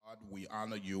we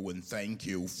honor you and thank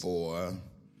you for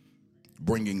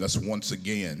bringing us once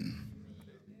again,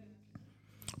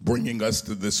 bringing us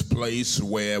to this place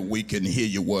where we can hear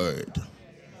your word.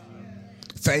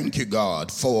 Thank you,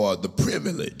 God, for the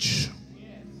privilege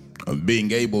of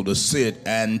being able to sit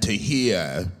and to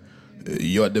hear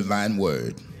your divine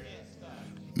word.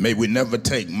 May we never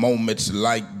take moments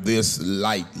like this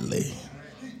lightly.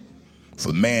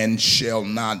 For man shall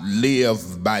not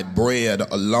live by bread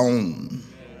alone,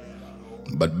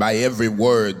 but by every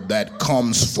word that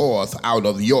comes forth out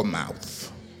of your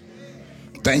mouth.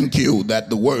 Thank you that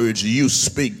the words you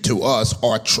speak to us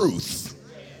are truth.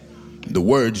 The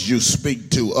words you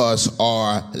speak to us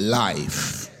are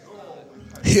life,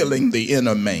 healing the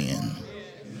inner man.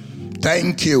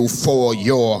 Thank you for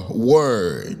your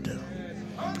word.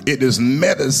 It is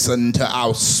medicine to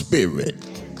our spirit.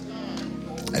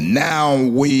 And now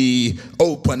we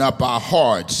open up our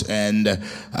hearts and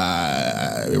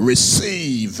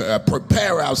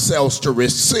prepare ourselves to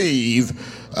receive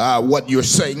what you're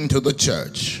saying to the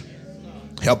church.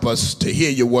 Help us to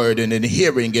hear your word, and in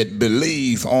hearing it,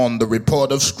 believe on the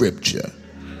report of Scripture.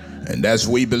 And as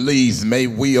we believe, may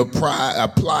we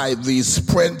apply these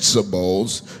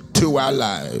principles to our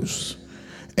lives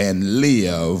and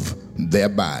live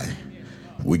thereby.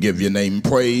 We give your name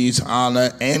praise,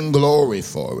 honor, and glory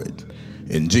for it.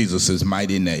 In Jesus'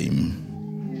 mighty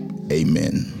name,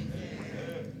 amen.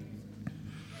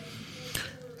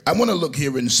 I want to look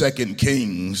here in 2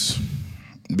 Kings,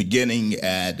 beginning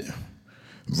at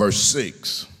verse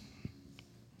 6.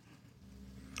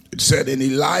 It said, and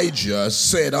Elijah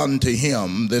said unto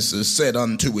him, this is said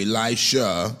unto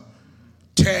Elisha,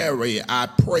 tarry, I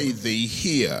pray thee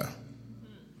here,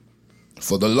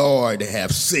 for the Lord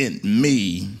hath sent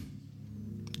me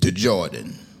to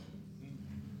Jordan.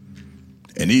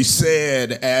 And he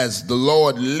said, as the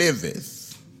Lord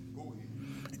liveth,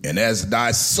 and as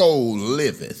thy soul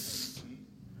liveth,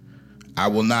 I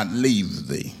will not leave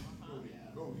thee.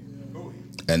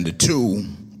 And the two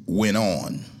went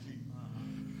on.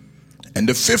 And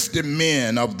the 50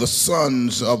 men of the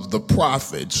sons of the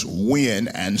prophets went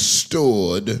and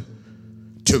stood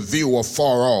to view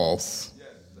afar off,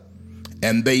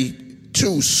 and they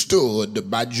too stood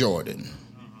by Jordan.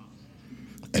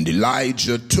 And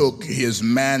Elijah took his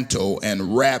mantle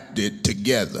and wrapped it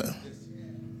together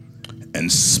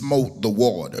and smote the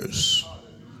waters.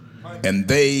 And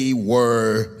they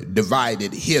were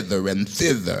divided hither and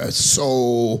thither,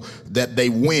 so that they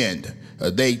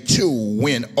too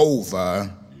went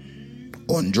over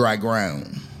on dry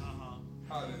ground.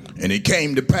 And it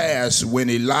came to pass when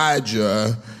it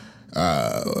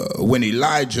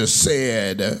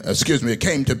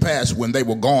came to pass when they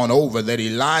were gone over, that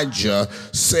Elijah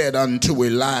said unto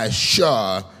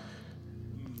Elisha,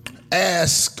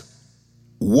 ask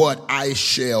what I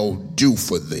shall do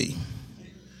for thee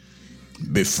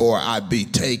before I be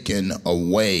taken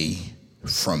away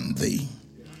from thee.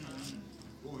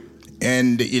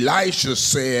 And Elisha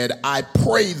said, I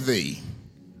pray thee,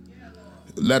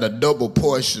 let a double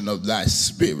portion of thy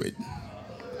spirit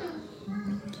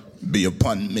be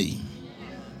upon me.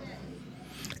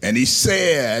 And he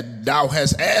said, thou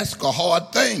hast asked a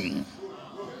hard thing.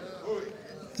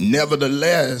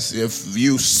 Nevertheless, if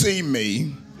you see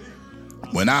me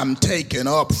when I'm taken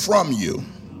up from you,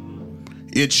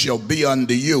 it shall be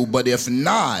unto you, but if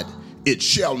not, it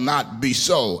shall not be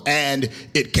so. And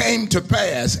it came to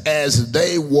pass as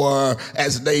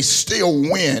they still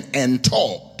went and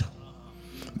talked,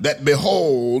 that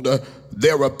behold,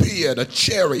 there appeared a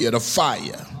chariot of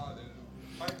fire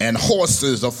and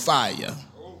horses of fire,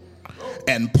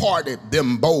 and parted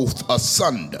them both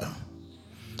asunder.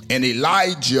 And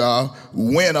Elijah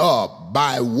went up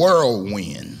by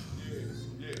whirlwind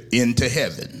into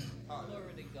heaven.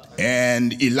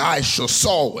 And Elisha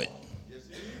saw it,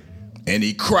 and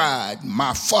he cried,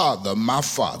 my father,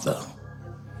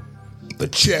 the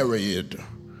chariot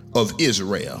of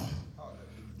Israel,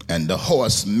 and the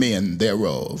horsemen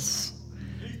thereof.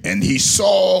 And he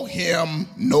saw him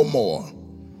no more.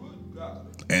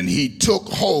 And he took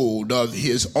hold of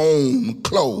his own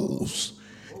clothes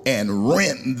and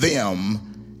rent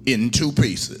them in two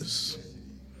pieces.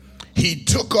 He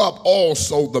took up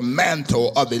also the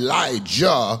mantle of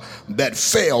Elijah that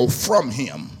fell from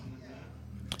him,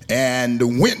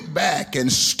 and went back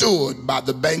and stood by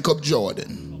the bank of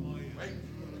Jordan.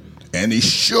 And he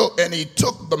took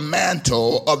the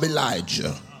mantle of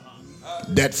Elijah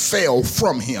that fell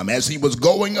from him as he was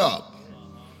going up,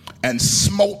 and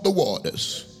smote the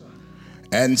waters,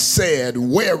 and said,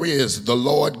 where is the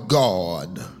Lord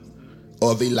God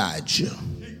of Elijah?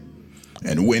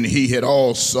 And when he had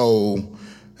also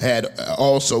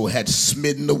had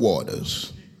smitten the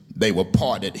waters. They were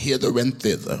parted hither and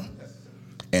thither,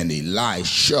 and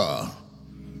Elisha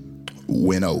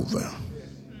went over.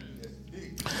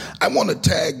 I want to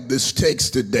tag this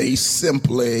text today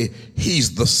simply,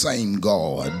 he's the same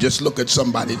God. Just look at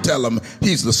somebody, tell them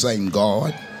he's the same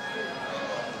God.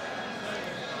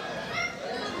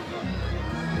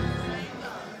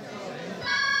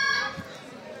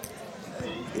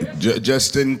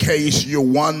 Just in case you're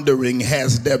wondering,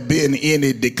 has there been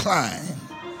any decline?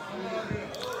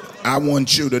 I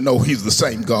want you to know he's the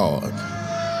same God.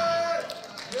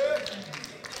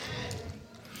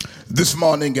 This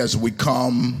morning as we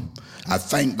come, I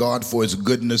thank God for his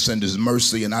goodness and his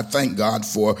mercy, and I thank God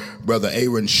for Brother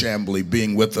Aaron Shambly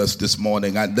being with us this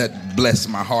morning. That blessed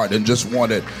my heart, and just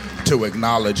wanted to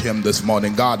acknowledge him this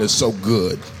morning. God is so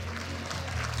good.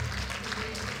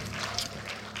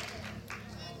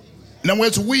 Now,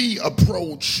 as we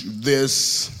approach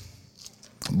this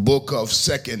book of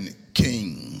 2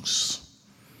 Kings,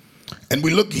 and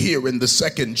we look here in the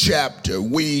 2nd chapter,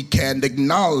 we can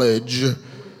acknowledge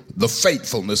the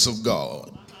faithfulness of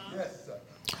God.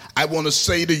 I want to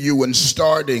say to you in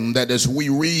starting that as we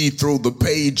read through the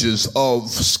pages of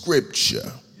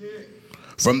Scripture,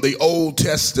 from the Old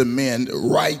Testament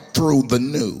right through the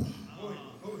New,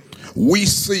 we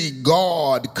see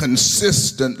God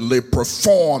consistently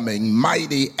performing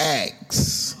mighty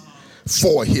acts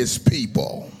for his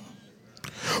people.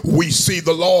 We see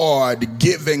the Lord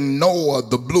giving Noah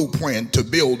the blueprint to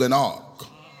build an ark,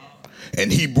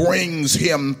 and he brings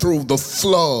him through the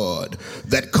flood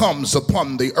that comes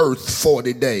upon the earth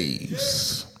 40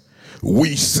 days.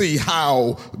 We see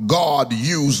how God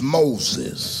used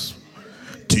Moses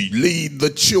to lead the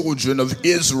children of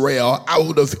Israel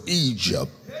out of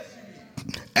Egypt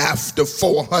after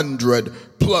 400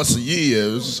 plus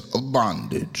years of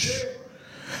bondage.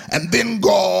 And then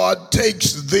God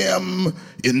takes them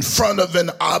in front of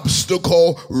an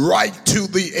obstacle right to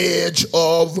the edge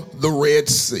of the Red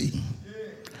Sea.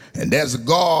 And as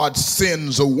God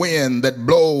sends a wind that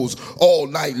blows all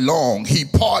night long, he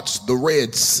parts the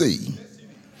Red Sea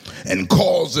and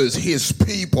causes his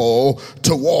people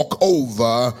to walk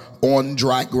over on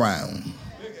dry ground.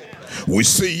 We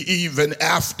see even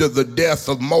after the death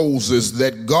of Moses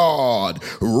that God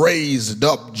raised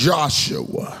up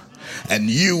Joshua and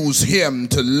used him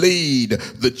to lead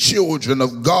the children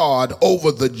of God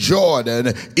over the Jordan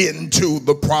into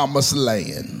the promised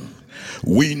land.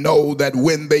 We know that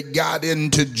when they got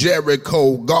into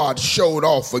Jericho, God showed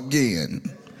off again.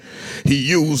 He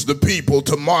used the people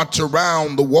to march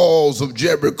around the walls of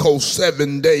Jericho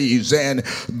 7 days, and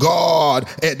God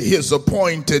at his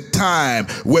appointed time,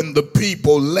 when the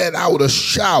people let out a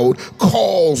shout,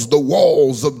 caused the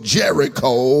walls of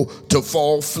Jericho to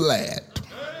fall flat.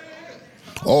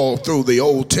 All through the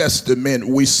Old Testament,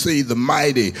 we see the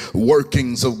mighty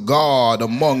workings of God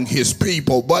among his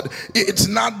people. But it's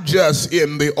not just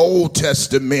in the Old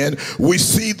Testament. We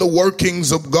see the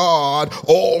workings of God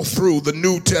all through the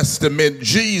New Testament.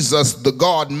 Jesus, the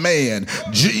God-man,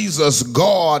 Jesus,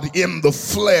 God in the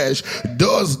flesh,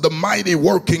 does the mighty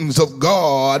workings of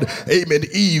God, amen,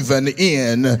 even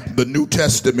in the New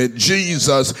Testament.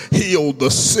 Jesus healed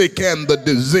the sick and the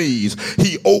diseased.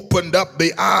 He opened up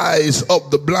the eyes of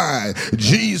the blind.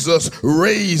 Jesus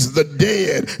raised the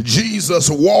dead. Jesus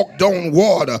walked on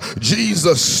water.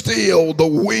 Jesus stilled the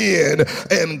wind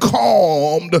and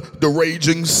calmed the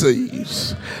raging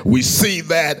seas. We see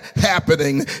that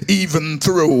happening even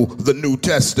through the New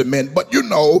Testament. But you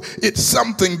know, it's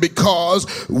something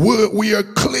because we are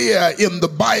clear in the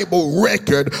Bible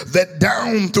record that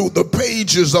down through the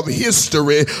pages of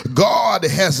history, God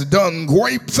has done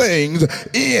great things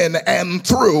in and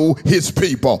through his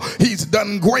people. He's done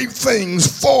great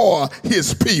things for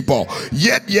his people.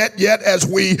 Yet, as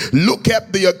we look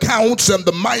at the accounts and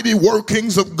the mighty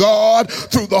workings of God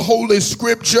through the Holy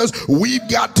Scriptures, we've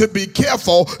got to be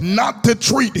careful not to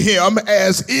treat him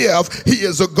as if he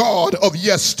is a God of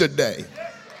yesterday.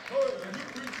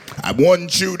 I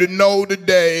want you to know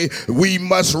today we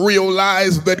must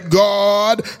realize that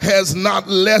God has not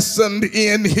lessened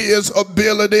in his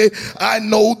ability. I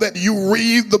know that you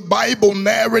read the Bible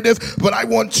narrative, but I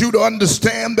want you to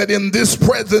understand that in this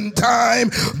present time,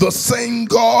 the same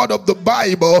God of the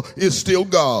Bible is still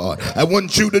God. I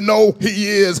want you to know he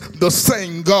is the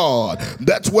same God.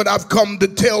 That's what I've come to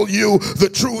tell you.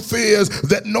 The truth is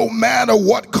that no matter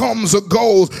what comes or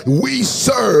goes, we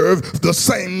serve the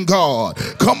same God.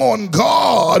 Come on. on,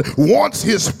 God wants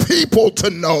his people to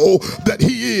know that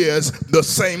he is the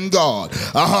same God.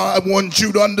 I want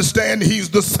you to understand he's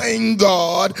the same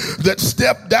God that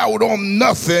stepped out on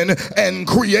nothing and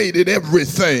created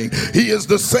everything. He is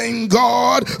the same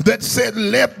God that said,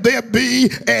 let there be,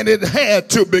 and it had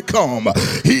to become.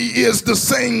 He is the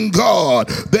same God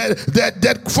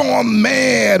that formed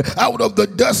man out of the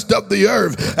dust of the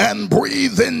earth and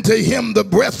breathed into him the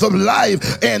breath of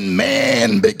life, and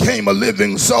man became a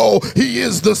living soul. He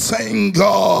is the same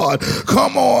God.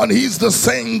 Come on, he's the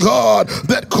same God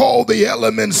that called the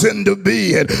elements into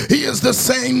being. He is the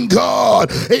same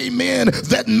God, amen,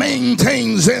 that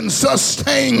maintains and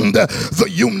sustained the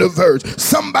universe.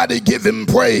 Somebody give him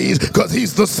praise, because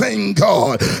he's the same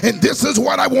God. And this is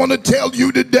what I want to tell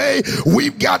you today.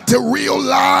 We've got to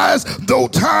realize, though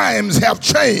times have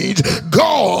changed,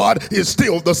 God is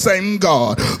still the same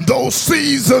God. Though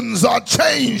seasons are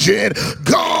changing,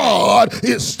 God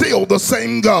is still the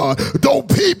same God. Though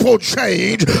people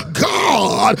change,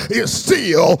 God is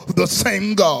still the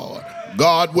same God.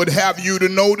 God would have you to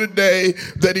know today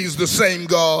that he's the same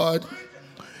God.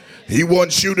 He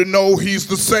wants you to know he's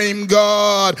the same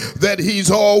God that he's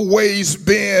always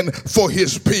been for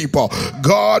his people.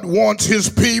 God wants his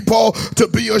people to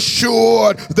be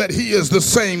assured that he is the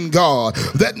same God,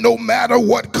 that no matter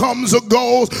what comes or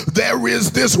goes, there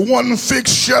is this one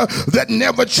fixture that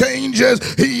never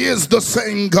changes. He is the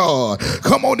same God.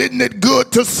 Come on, isn't it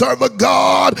good to serve a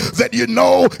God that you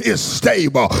know is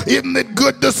stable? Isn't it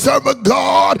good to serve a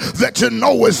God that you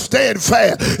know is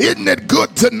steadfast? Isn't it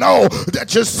good to know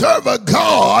that you serve a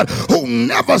God who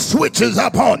never switches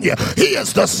up on you? He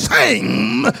is the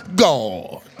same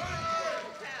God.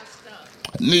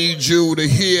 Need you to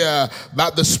hear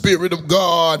by the Spirit of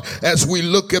God as we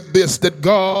look at this, that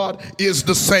God is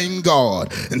the same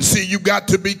God. And see, you got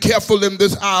to be careful in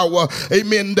this hour,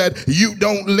 amen, that you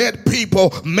don't let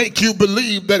people make you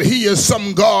believe that he is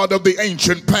some God of the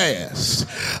ancient past.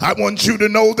 I want you to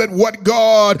know that what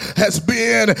God has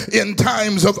been in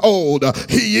times of old,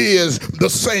 he is the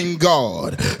same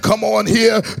God. Come on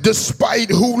here, despite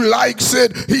who likes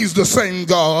it, he's the same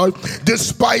God.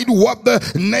 Despite what the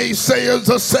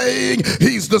naysayers are saying,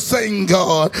 he's the same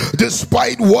God.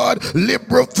 Despite what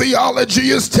liberal theology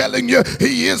is telling you,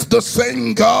 he is the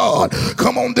same God.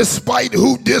 Come on, despite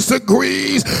who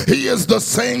disagrees, he is the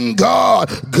same God.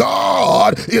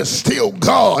 God is still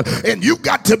God. And you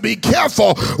got to be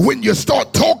careful when you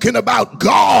start talking about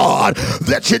God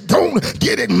that you don't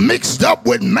get it mixed up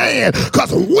with man,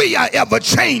 because we are ever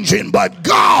changing, but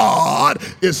God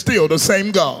is still the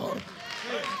same God.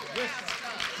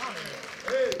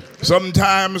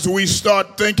 Sometimes we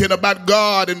start thinking about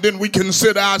God and then we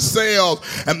consider ourselves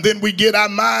and then we get our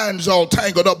minds all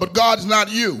tangled up. But God's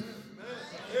not you.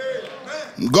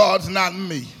 God's not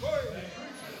me.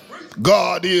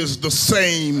 God is the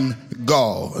same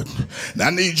God. And I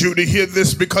need you to hear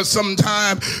this, because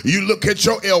sometimes you look at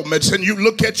your ailments and you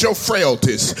look at your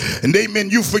frailties, and amen,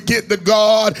 you forget that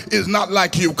God is not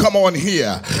like you. Come on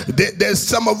here. There's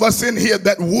some of us in here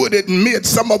that would admit,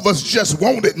 some of us just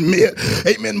won't admit,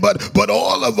 amen, but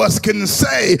all of us can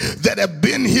say that have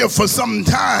been here for some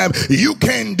time, you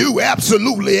can do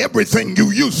absolutely everything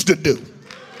you used to do.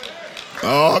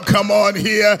 Oh, come on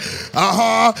here.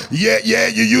 Yeah,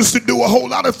 you used to do a whole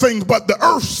lot of things, but the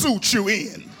earth suits you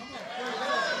in.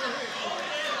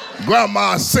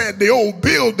 Grandma said the old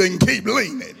building keep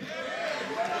leaning.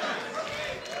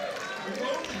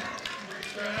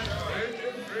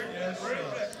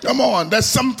 Come on, there's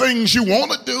some things you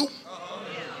want to do.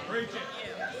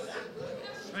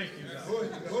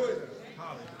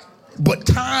 But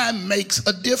time makes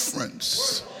a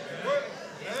difference.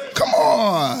 Come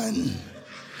on.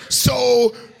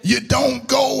 So you don't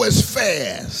go as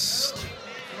fast.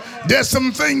 There's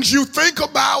some things you think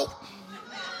about,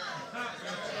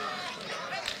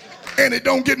 and it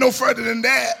don't get no further than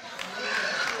that.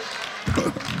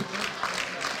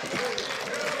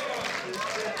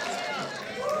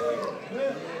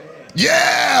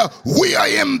 Yeah, we are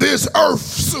in this earth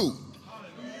suit.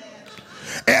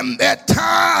 And at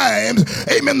times,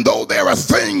 amen, though there are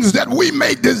things that we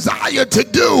may desire to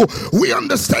do, we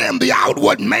understand the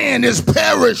outward man is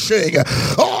perishing.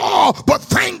 Oh, but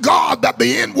thank God that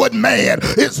the inward man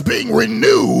is being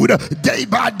renewed day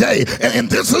by day. And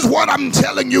this is what I'm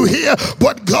telling you here.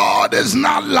 But God is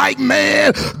not like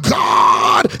man.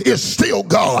 God is still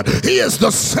God. He is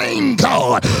the same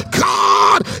God.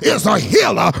 God is a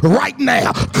healer right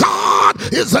now. God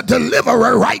is a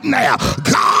deliverer right now.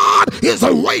 God is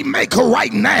a way maker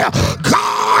right now.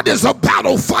 God is a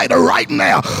battle fighter right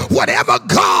now. Whatever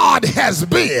God has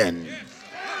been,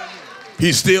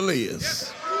 he still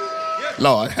is.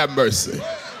 Lord, have mercy.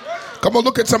 Come on,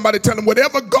 look at somebody, tell them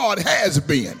whatever God has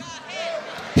been,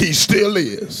 he still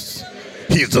is.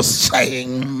 He's the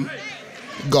same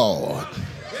God.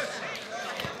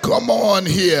 Come on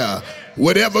here.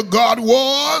 Whatever God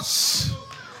was,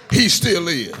 he still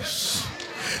is.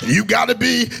 You got to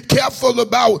be careful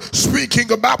about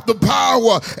speaking about the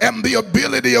power and the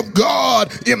ability of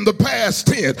God in the past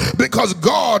tense, because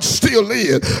God still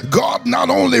is. God not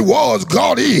only was,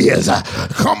 God is.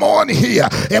 Come on here.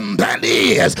 And that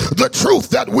is the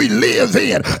truth that we live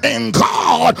in, and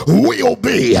God will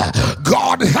be.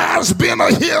 God has been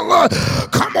a healer.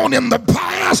 Come on, in the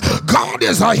past. God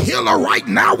is a healer right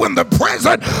now in the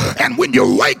present. And when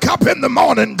you wake up in the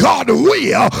morning, God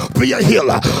will be a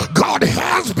healer. God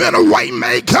has been a way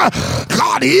maker.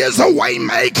 God is a way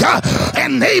maker,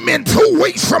 and amen, 2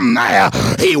 weeks from now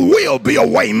he will be a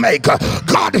way maker.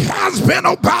 God has been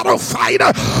a battle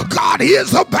fighter. God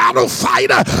is a battle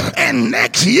fighter, and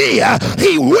next year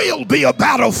he will be a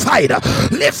battle fighter.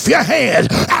 Lift your hands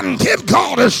and give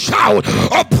God a shout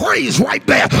of praise right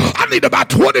there. I need about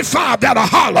 25 that'll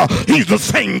holler, he's the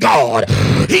same God.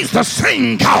 He's the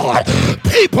same God.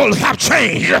 People have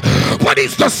changed, but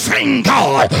he's the same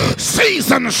God.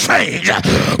 Seasons change,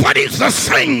 but he's the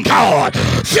same God.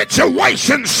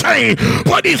 Situations change,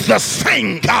 but he's the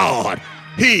same God.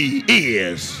 He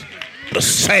is the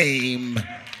same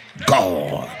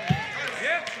God.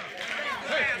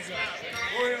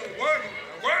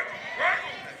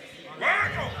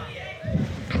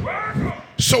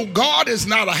 So God is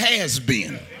not a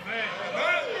has-been.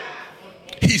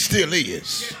 He still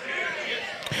is.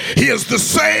 He is the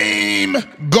same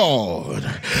God.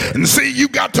 And see, you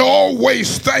got to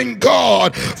always thank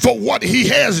God for what he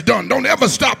has done. Don't ever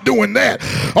stop doing that.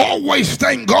 Always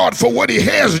thank God for what he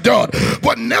has done,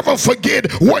 but never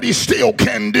forget what he still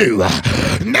can do.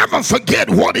 Never forget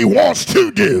what he wants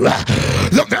to do.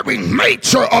 The very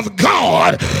nature of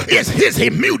God is his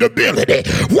immutability.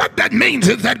 What that means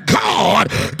is that God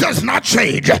does not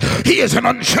change. He is an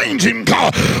unchanging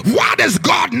God. Why does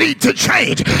God need to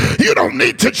change? You don't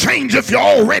need to change if you're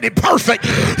already perfect.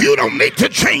 You don't need to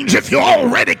change if you're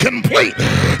already complete.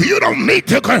 You don't need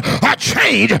to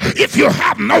change if you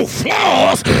have no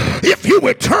flaws. If you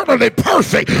eternally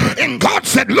perfect, and God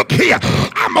said, look here,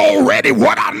 I'm already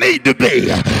what I need to be.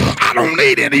 I don't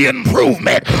need any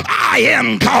improvement. I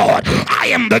am God. I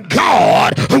am the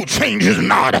God who changes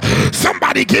not.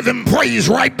 Somebody give him praise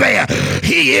right there.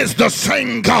 He is the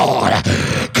same God.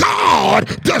 God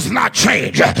does not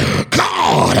change.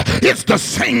 God is the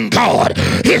same God.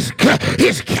 His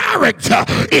character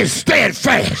is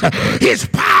steadfast. His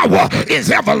power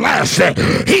is everlasting.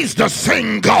 He's the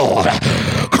same God.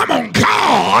 Come on,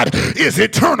 God is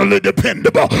eternally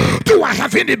dependable. Do I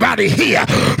have anybody here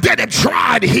that have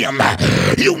tried him?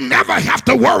 You never have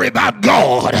to worry about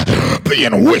God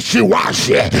being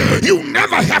wishy-washy. You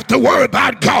never have to worry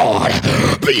about God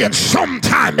being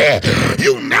sometimey.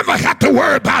 You never have to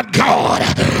worry about God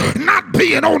not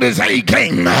being on his A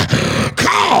game.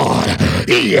 God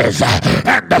is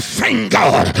and the same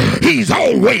God. He's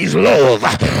always love.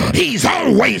 He's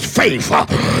always faithful.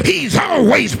 He's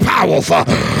always powerful.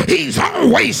 He's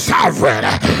always sovereign.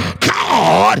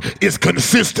 God is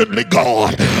consistently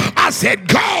God. I said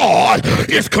God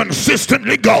is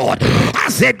consistently God. I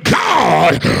said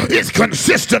God is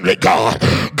consistently God.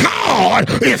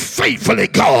 God is faithfully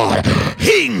God.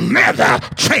 He never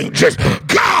changes.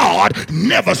 God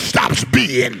never stops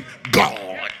being God.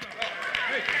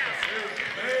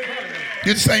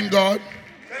 You're the same God?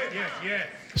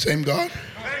 Same God?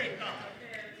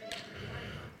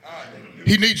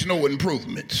 He needs no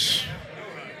improvements.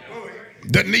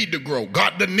 Doesn't need to grow.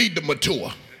 God doesn't need to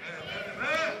mature.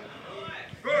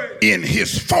 In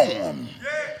his form,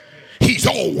 he's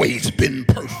always been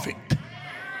perfect.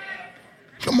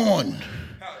 Come on.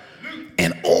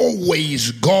 And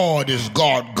always God is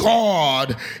God.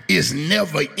 God is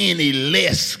never any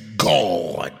less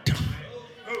God.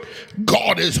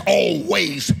 God is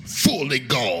always fully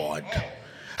God.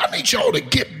 I need y'all to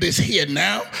get this here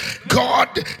now. God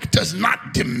does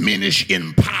not diminish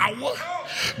in power.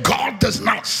 God does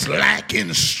not slack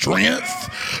in strength.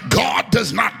 God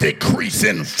does not decrease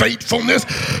in faithfulness.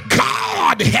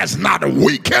 God has not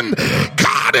weakened.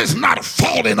 God is not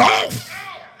fallen off.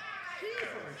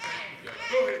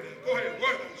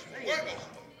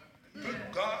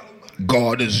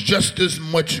 God is just as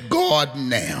much God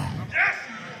now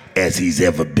as he's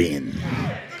ever been.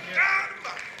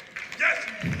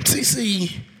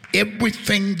 See,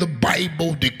 everything the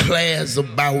Bible declares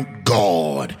about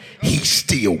God, he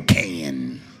still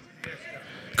can.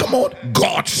 Come on,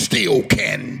 God still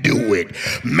can do it.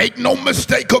 Make no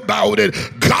mistake about it.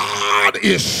 God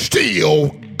is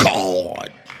still God.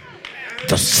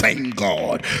 The same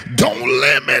God. Don't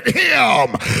limit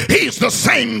him. He's the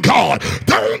same God.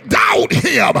 Don't doubt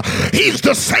him. He's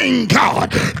the same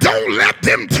God. Don't let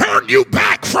them turn you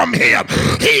back from him.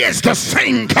 He is the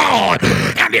same God.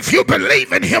 And if you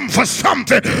believe in him for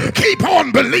something, keep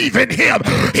on believing him.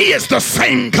 He is the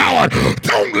same God.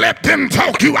 Don't let them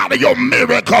talk you out of your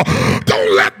miracle.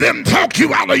 Don't let them talk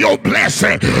you out of your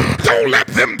blessing. Don't let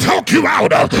them talk you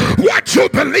out of what you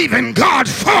believe in God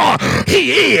for.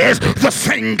 He is the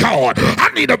same God.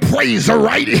 I need a praiser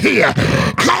right here.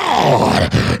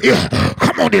 God,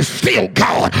 come on, is still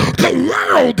God. The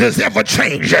world is ever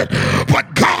changing,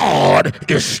 but God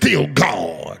is still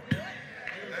God.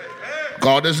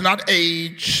 God is not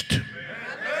aged.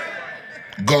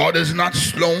 God is not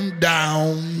slowed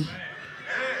down.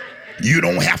 You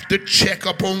don't have to check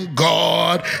up on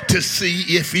God to see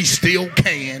if he still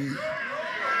can.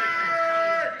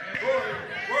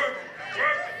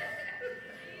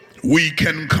 We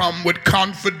can come with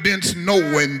confidence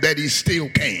knowing that he still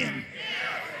can.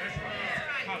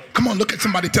 Come on, look at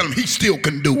somebody, tell him he still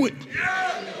can do it.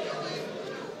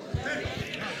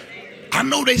 I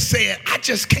know they said, I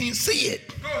just can't see it.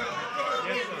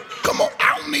 Come on,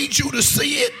 I don't need you to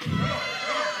see it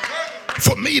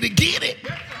for me to get it.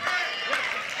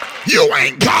 You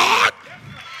ain't God.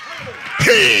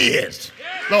 He is.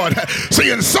 Lord,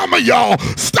 see, and some of y'all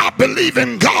stop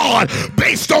believing God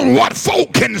based on what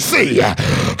folk can see.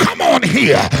 Come on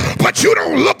here. But you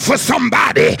don't look for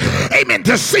somebody, amen,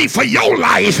 to see for your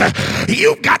life.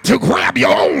 You've got to grab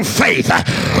your own faith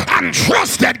and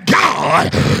trust that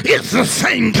God is the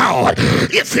same God.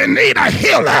 If you need a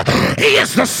healer, he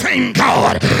is the same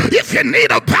God. If you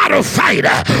need a battle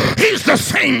fighter, he's the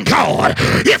same God.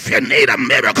 If you need a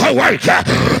miracle worker,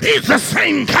 he's the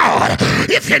same God.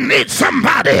 If you need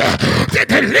somebody to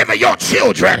deliver your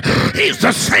children, he's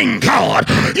the same God.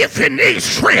 If you need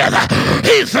strength,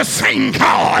 he's the same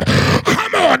God.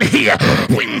 Come on here.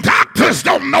 When doctors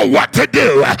don't know what to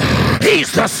do,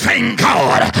 he's the same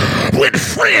God. When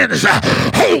friends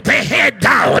hold their head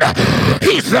down,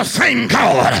 he's the same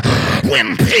God.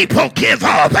 When people give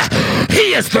up,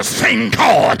 he is the same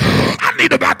God. I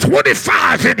need about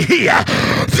 25 in here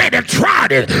that have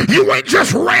tried it. You ain't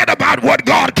just read about what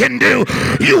God can do,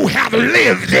 you have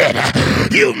lived it.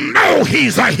 You know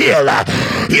he's a healer.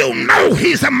 You know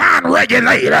he's a mind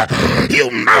regulator. You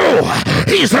know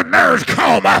he's a nerve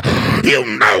calmer. You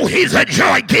know he's a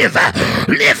joy giver.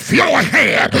 Lift your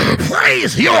hand,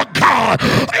 praise your God,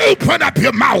 open up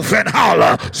your mouth and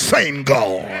holler, same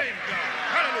God.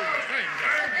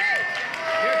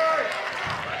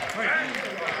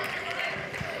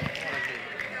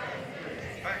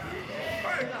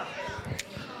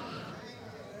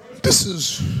 This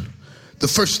is the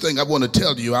first thing I want to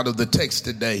tell you out of the text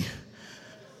today.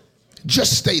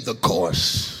 Just stay the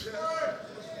course.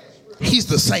 He's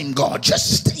the same God.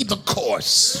 Just stay the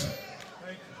course.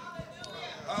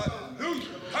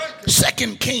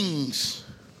 2 Kings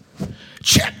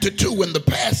chapter 2 in the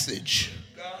passage,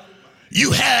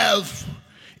 you have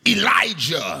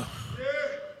Elijah,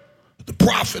 the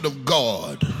prophet of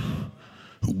God,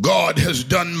 who God has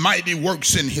done mighty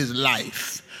works in his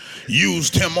life.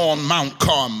 Used him on Mount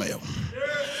Carmel.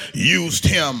 Used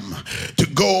him to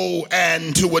go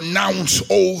and to announce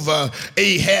over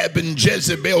Ahab and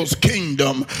Jezebel's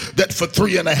kingdom that for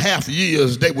 3.5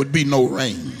 years there would be no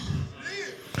rain.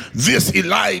 This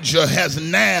Elijah has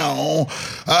now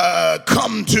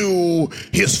come to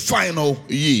his final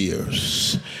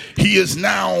years. He is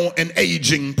now an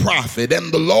aging prophet,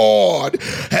 and the Lord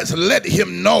has let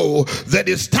him know that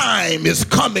his time is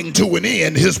coming to an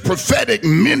end. His prophetic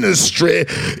ministry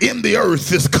in the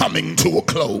earth is coming to a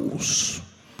close.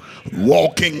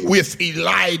 Walking with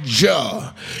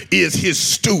Elijah is his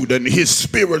student, his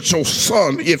spiritual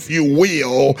son, if you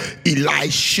will,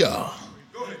 Elisha.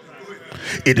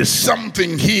 It is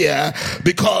something here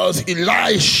because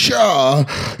Elisha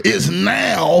is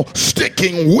now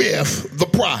sticking with the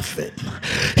prophet.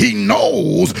 He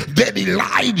knows that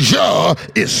Elijah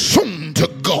is soon to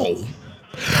go.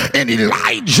 And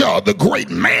Elijah, the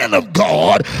great man of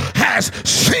God, has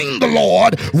seen the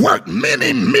Lord work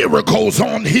many miracles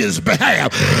on his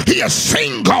behalf. He has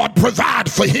seen God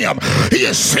provide for him. He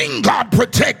has seen God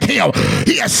protect him.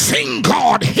 He has seen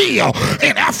God heal.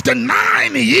 And after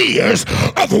 9 years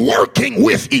of working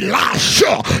with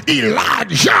Elisha,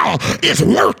 Elijah is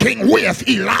working with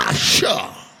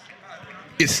Elisha.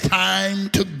 It's time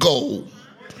to go.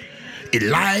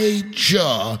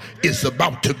 Elijah is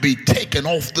about to be taken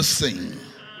off the scene.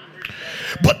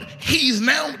 But he's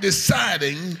now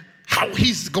deciding how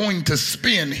he's going to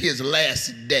spend his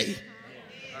last day.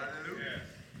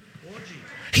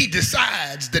 he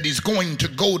decides that he's going to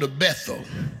go to Bethel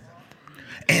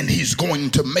and he's going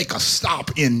to make a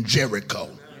stop in Jericho.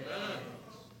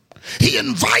 He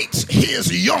invites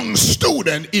his young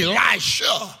student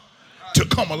Elisha to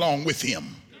come along with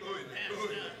him.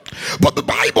 But the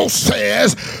Bible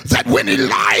says that when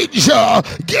Elijah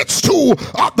gets to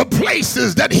the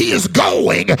places that he is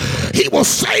going, he will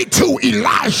say to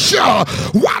Elisha,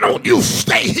 why don't you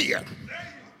stay here?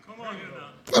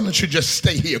 Why don't you just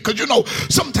stay here? Because you know,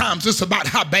 sometimes it's about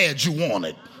how bad you want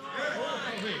it.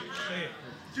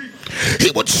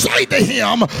 He would say to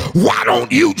him, why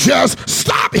don't you just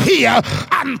stop here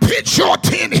and pitch your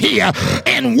tent here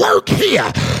and work here?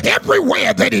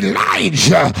 Everywhere that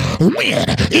Elijah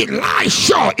went,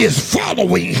 Elisha is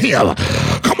following him.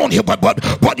 Come on here, but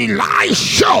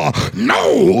Elisha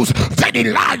knows that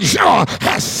Elijah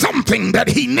has something that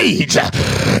he needs.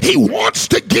 He wants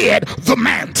to get the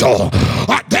mantle.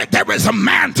 There is a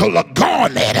mantle, a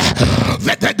garment,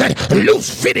 that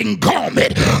loose-fitting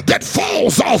garment that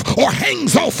falls off or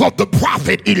hangs off of the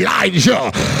prophet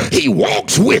Elijah. He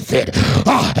walks with it,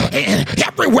 and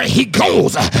everywhere he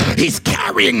goes, he's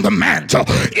carrying the mantle.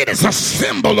 It is a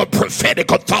symbol of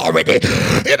prophetic authority.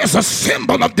 It is a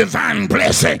symbol of divine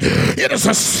blessing. It is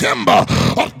a symbol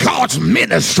of God's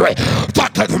ministry.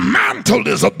 But the mantle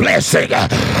is a blessing,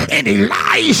 and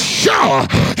Elisha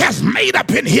has made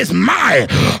up in his mind,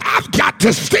 I've got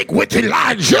to stick with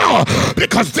Elijah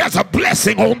because there's a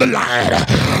blessing on the line.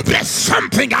 There's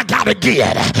something I gotta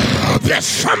get. There's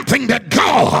something that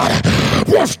God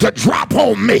wants to drop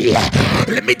on me.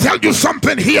 Let me tell you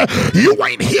something here. You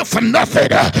ain't here for nothing.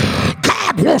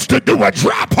 God wants to do a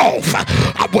drop off.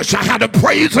 I wish I had a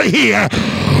praiser here.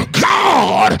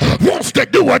 God wants to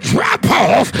do a drop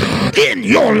off in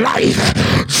your life,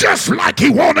 just like he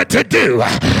wanted to do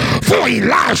for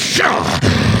Elisha.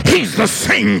 He's the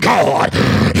same God.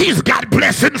 He's got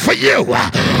blessing for you.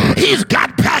 He's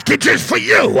got packages for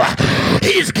you.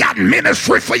 He's got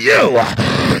ministry for you.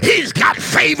 He's got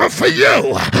favor for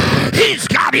you. He's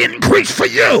got increase for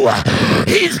you.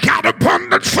 He's got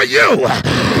abundance for you.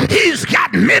 He's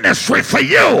got ministry for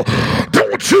you.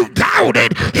 Don't you doubt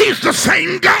it. He's the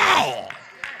same God.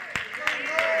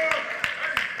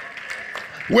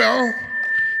 Well,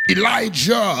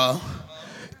 Elijah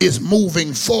is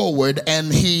moving forward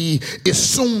and he is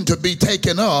soon to be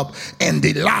taken up, and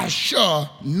Elisha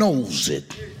knows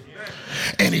it.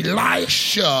 And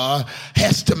Elisha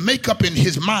has to make up in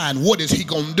his mind, what is he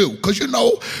gonna do? Because you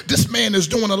know, this man is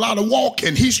doing a lot of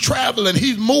walking, he's traveling,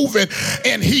 he's moving,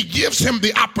 and he gives him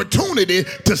the opportunity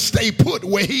to stay put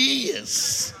where he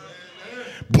is.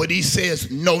 But he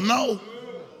says, no,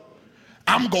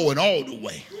 I'm going all the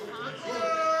way.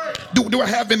 Do I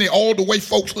have any all the way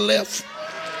folks left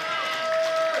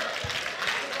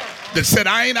that said,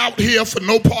 I ain't out here for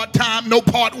no part-time, no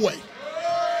part way?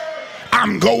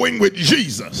 I'm going with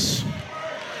Jesus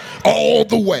all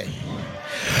the way.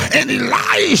 And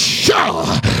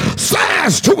Elisha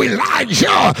says to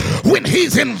Elijah when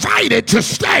he's invited to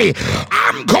stay,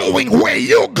 I'm going where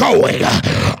you're going.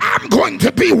 I'm going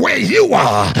to be where you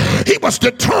are. He was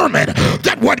determined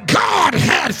that what God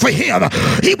had for him,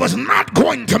 he was not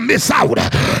going to miss out.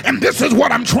 And this is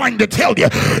what I'm trying to tell you.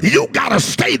 You got to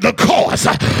stay the course.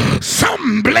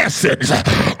 Some blessings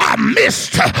are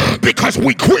missed because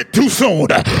we quit too soon.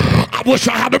 I wish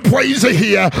I had a praiser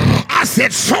here. I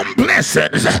said some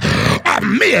blessings are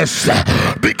missed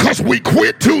because we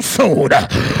quit too soon.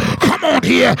 Come on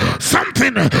here.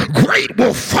 Something great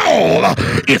will fall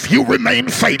if you remain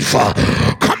faithful.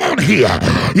 Come on here.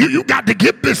 You got to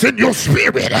get this in your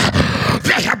spirit.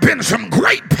 There have been some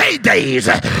great paydays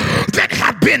that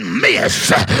have been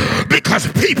missed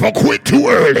because people quit too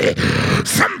early.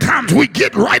 Sometimes we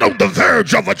get right on the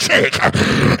verge of a check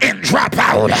and drop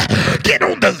out. Get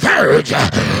on the verge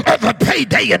of a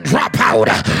payday and drop out.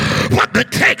 But the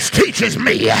text teaches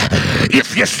me,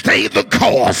 if you stay the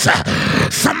course,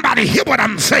 somebody hear what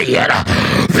I'm saying,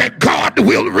 that God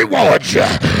will reward you.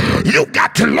 You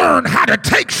got to learn how to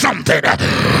take something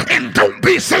and don't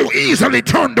be so easily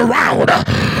turned around,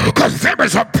 because there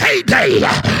is a payday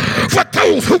for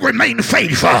those who remain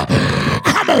faithful.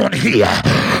 Come on here,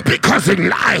 because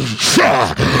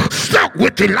Elisha stuck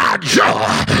with Elijah.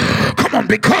 Come on,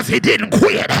 because he didn't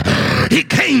quit. He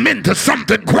came into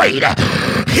something great.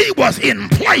 He was in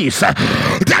place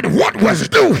that what was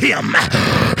due him,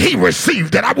 he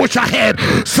received it. I wish I had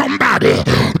somebody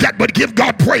that would give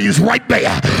God praise right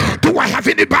there. Do I have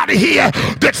anybody here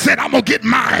that said, I'm going to get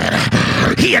mine?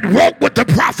 He had walked with the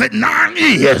prophet 9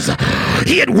 years.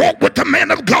 He had walked with the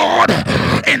man of God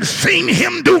and seen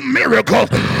him do miracles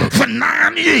for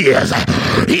 9 years.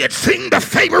 He had seen the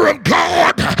favor of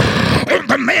God on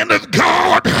the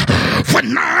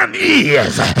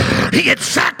years. He had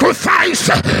sacrificed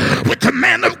with the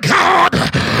man of God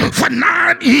for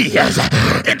 9 years.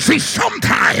 And see,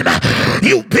 sometime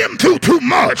you've been through too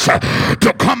much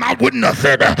to come out with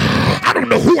nothing. I don't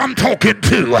know who I'm talking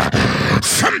to.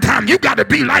 Sometimes you got to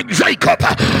be like Jacob.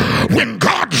 When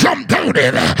God jumped on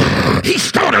him, he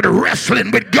started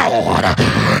wrestling with God.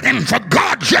 And for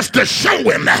God just to show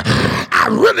him, I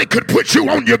really could put you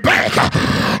on your back,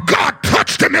 God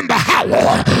touched him in the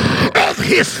hollow of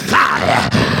his thigh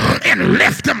and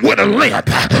left him with a limp.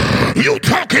 You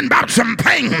talking about some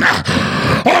pain?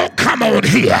 Oh, come on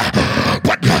here.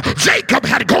 But Jacob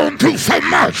had gone through so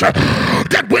much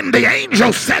that when the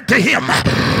angel said to him,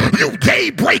 "Your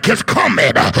daybreak is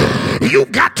coming, you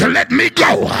got to let me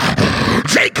go,"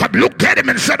 Jacob looked at him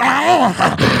and said,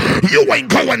 "You ain't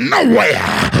going nowhere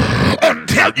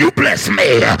until you bless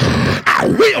me. I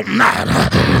will not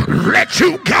let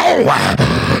you go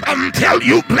until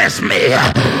you bless me.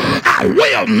 I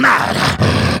will not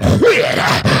quit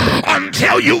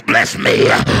until you bless me.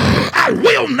 I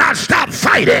will not stop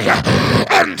fighting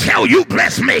until you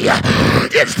bless me."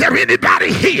 Is there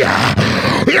anybody here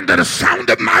under the sound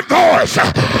of my voice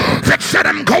that said,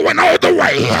 "I'm going all the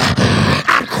way.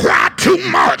 I've cried too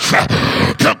much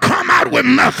to come out with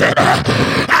nothing.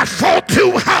 I fought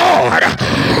too hard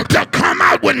to come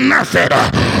out with nothing.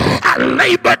 I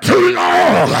labored too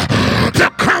long to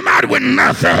come out with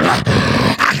nothing.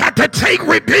 I had to take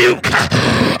rebuke.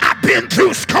 I've been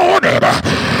through scorning,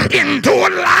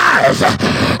 endured lies,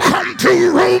 come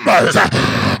through rumors,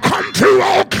 come through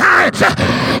all kinds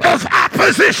of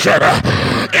opposition,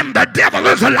 and the devil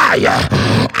is a liar.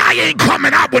 I ain't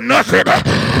coming out with nothing."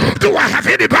 Do I have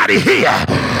anybody here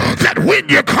that when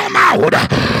you come out,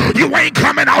 you ain't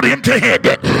coming out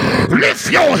empty-handed? Lift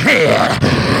your head,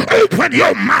 open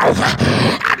your mouth.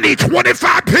 I need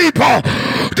 25 people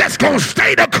that's gonna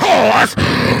stay the course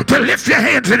to lift your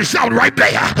hands and shout right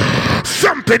there.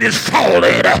 Something is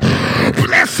falling.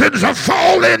 Blessings are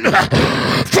falling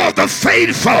for the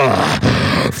faithful.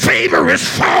 Favor is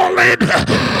falling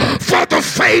for the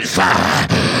faithful.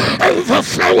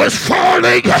 Overflow is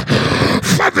falling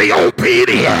for the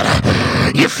obedient.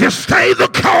 If you stay the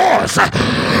course,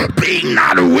 be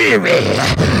not weary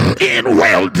in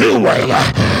well-doing,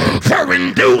 for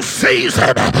in due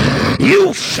season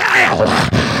you shall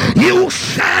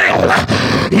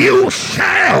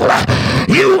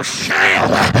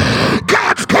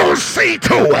God's gonna see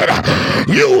to it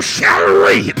you shall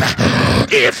reap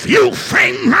if you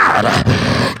faint not.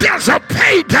 There's a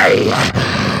payday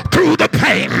through the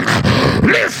pain.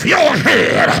 Lift your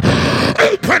head,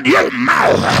 open your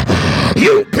mouth.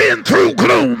 You've been through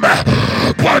gloom,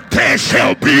 but there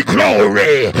shall be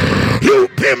glory.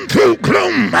 You've been through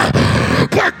gloom,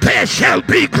 but there shall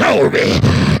be glory.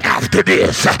 After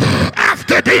this,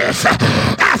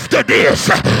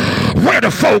 where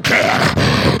the folk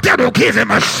at? That'll give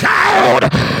him a shout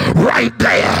right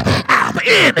there. I'm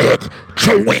in it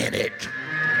to win it.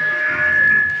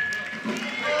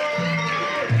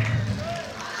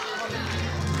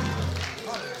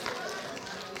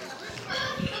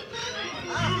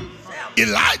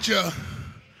 Elijah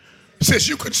says,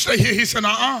 "You could stay here." He said,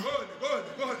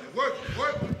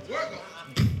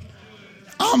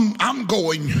 I'm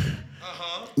going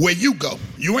where you go.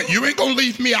 You ain't gonna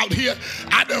leave me out here.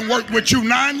 I done worked with you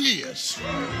 9 years.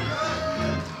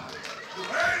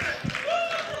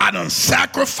 I done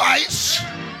sacrificed.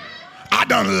 I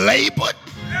done labored.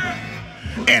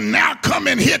 And now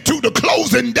coming here to the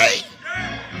closing day.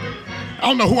 I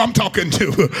don't know who I'm talking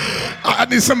to. I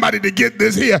need somebody to get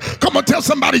this here. Come on, tell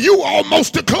somebody you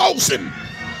almost to closing.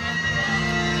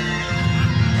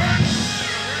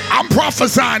 I'm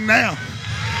prophesying now.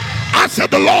 I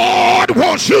said the Lord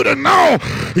wants you to know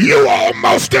you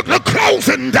almost at the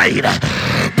closing date.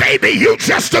 Baby, you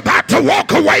just about to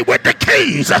walk away with the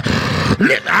keys.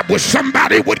 I wish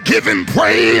somebody would give him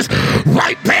praise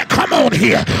right there. Come on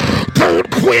here. Don't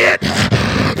quit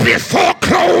before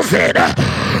closing.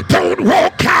 Don't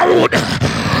walk out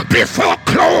before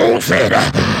closing.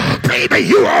 Baby,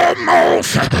 you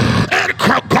almost at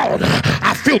God.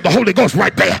 I feel the Holy Ghost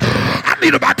right there. I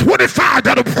need about 25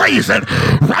 that are praising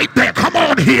right there. Come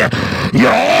on here.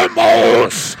 You're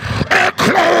almost at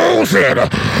closing.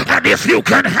 And if you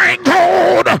can hang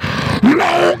on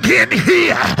long in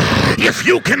here, if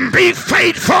you can be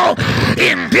faithful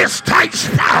in this tight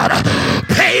spot,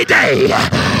 payday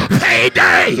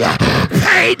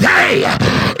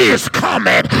is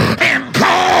coming, and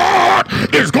God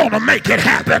is gonna make it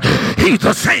happen. He's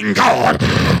the same God.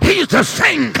 He's the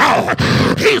same God.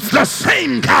 He's the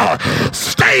same God.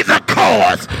 Stay the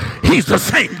course. He's the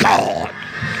same God.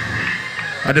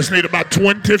 I just need about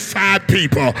 25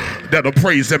 people that'll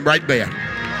praise him right there.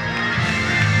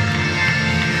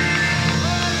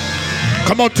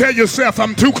 Come on, tell yourself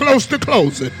I'm too close to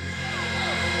closing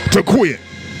to quit.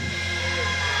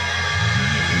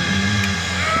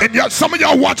 And some of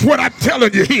y'all watch what I'm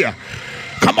telling you here.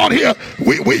 Come on here.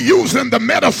 We using the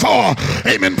metaphor,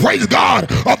 amen, praise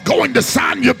God, of going to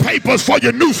sign your papers for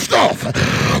your new stuff.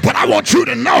 But I want you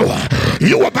to know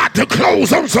you're about to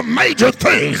close on some major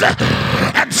things.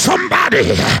 And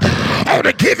somebody ought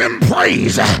to give him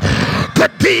praise.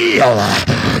 The deal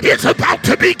is about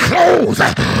to be closed.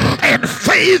 And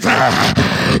favor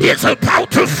is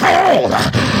about to fall.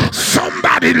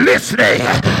 Somebody listening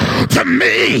to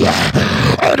me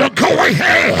ought to go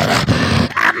ahead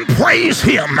and praise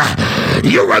him.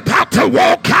 You're about to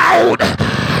walk out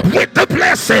with the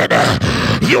blessing.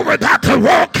 You're about to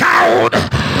walk out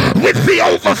with the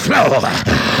overflow.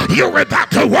 You're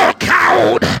about to walk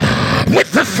out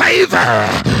with the favor.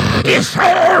 It's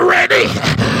already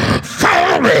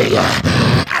falling.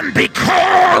 And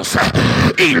because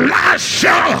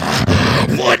Elisha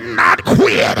would not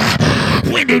quit,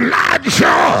 when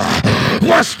Elijah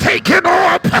was taken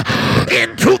up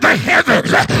into the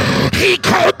heavens, he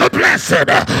called the blessing,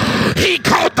 he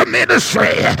called the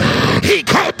ministry, he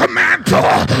called the mantle,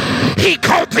 he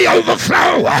called the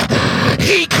overflow,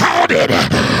 he called it,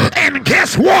 and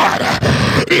guess what?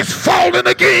 It's falling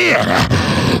again.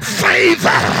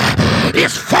 Favor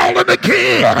is falling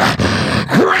again.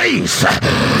 Grace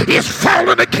is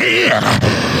falling again.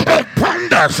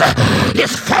 Abundance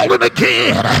is falling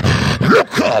again.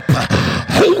 Look up,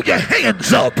 hold your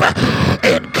hands up,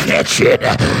 and catch it,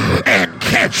 and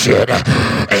catch it,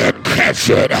 and catch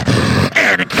it,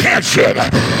 and catch it.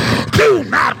 Do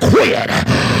not quit.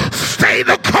 Stay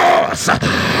the course.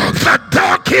 The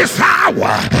darkest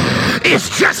hour is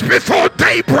just before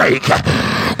daybreak.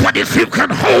 But if you can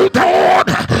hold on,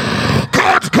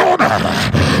 God's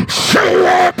gonna show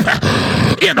up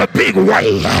in a big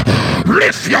way.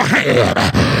 Lift your head,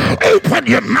 open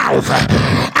your mouth,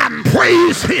 and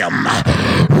praise him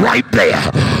right there.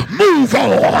 Move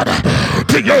on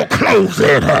to your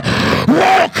closing.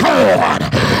 Walk on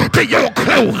to your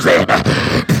closing.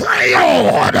 Pray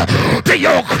on to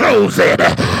your closing.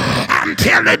 I'm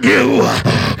telling you,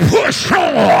 push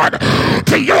on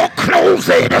to your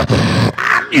closing.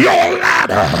 And your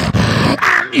ladder,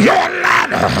 and your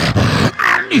ladder,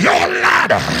 and your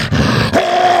ladder.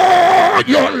 Oh,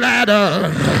 your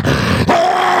ladder.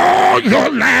 Oh, your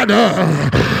ladder.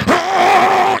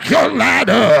 Oh, your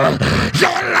ladder.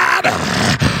 Your ladder.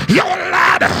 Your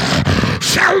ladder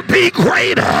shall be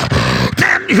greater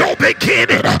than your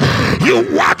beginning. You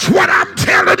watch what I'm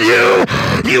telling you.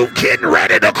 You getting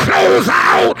ready to close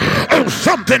out on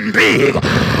something big.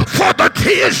 For the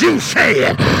tears you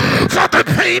shed, for the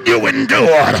pain you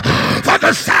endured, for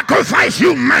the sacrifice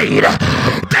you made.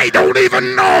 They don't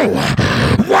even know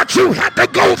what you had to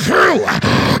go through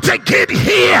to get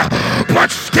here, but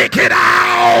stick it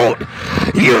out.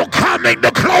 You're coming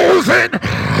to closing.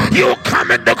 You're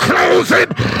coming to closing.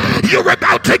 You're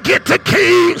about to get the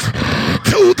keys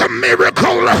to the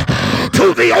miracle,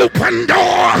 to the open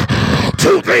door,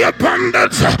 to the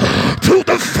abundance, to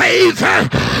the favor,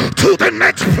 to the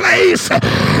next place.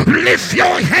 Lift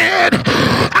your head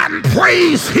and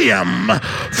praise him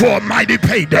for a mighty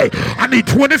payday. I need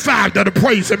 25 that'll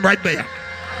praise him right there.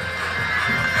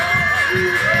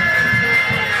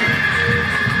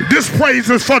 This praise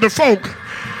is for the folk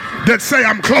that say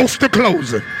I'm close to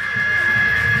closing.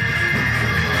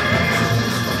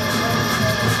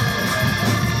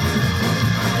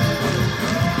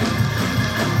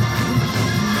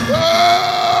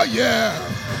 Oh, yeah.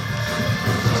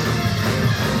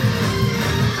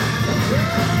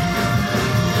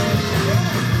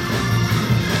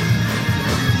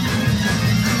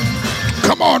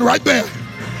 Come on right there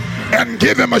and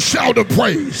give him a shout of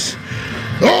praise.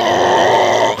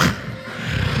 Oh,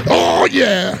 oh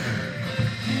yeah.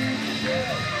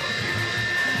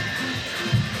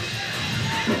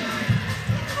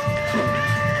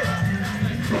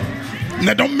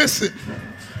 Now don't miss it.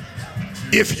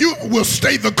 If you will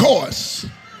stay the course,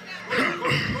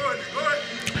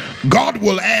 God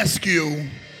will ask you,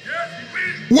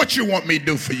 what you want me to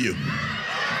do for you?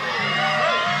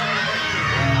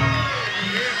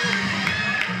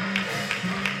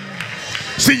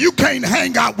 See, you can't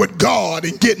hang out with God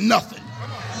and get nothing.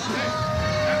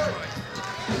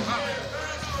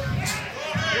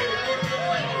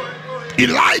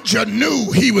 Elijah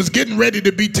knew he was getting ready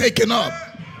to be taken up.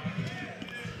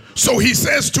 So he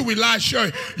says to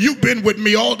Elisha, you've been with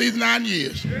me all these 9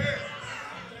 years.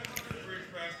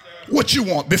 What you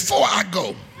want before I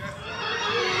go?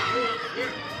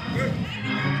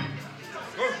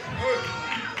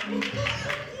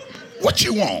 what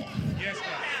you want.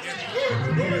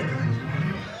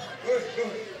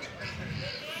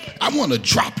 I want to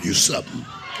drop you something.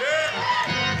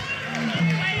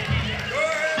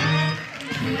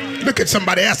 Look at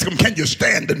somebody, ask them, can you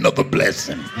stand another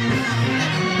blessing?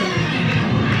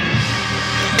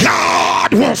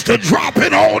 God wants to drop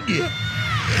it on you.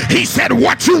 He said,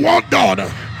 what you want, daughter?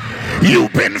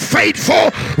 You've been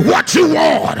faithful. What you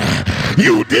want?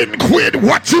 You didn't quit.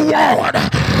 What you want?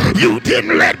 You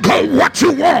didn't let go. What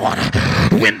you want?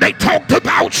 When they talked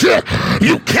about you,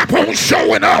 you kept on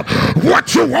showing up.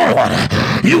 What you want?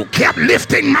 You kept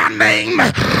lifting my name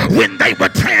when they were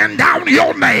tearing down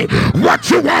your name.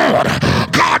 What you want?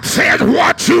 God says,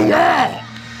 what you want?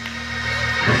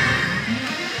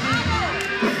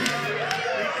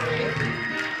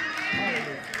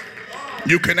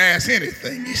 You can ask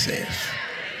anything, he says.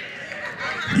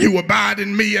 You abide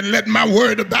in me and let my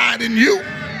word abide in you.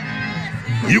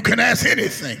 You can ask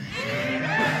anything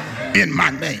in my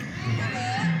name.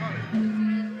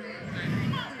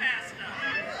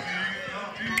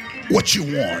 What you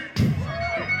want.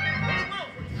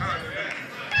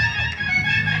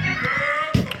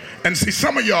 And see,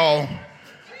 some of y'all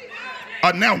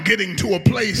are now getting to a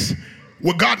place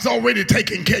where God's already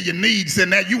taking care of your needs, and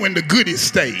now you in the goodie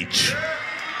stage.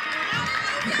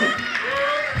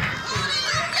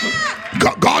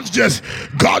 God's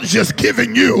just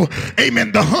giving you,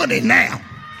 amen, the honey now.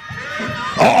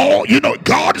 Oh, you know,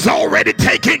 God's already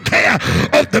taking care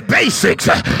of the basics,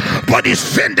 but he's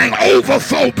sending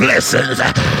overflow blessings.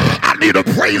 I need a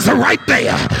praiser right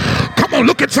there. Come on,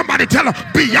 look at somebody, tell them,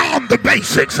 beyond the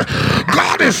basics.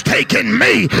 God is taking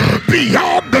me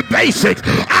beyond the basics.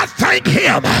 I thank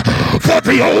him for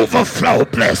the overflow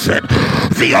blessing.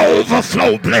 The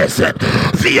overflow blessing.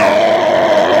 The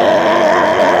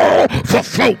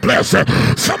overflow blessing.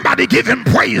 Somebody give him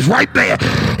praise right there.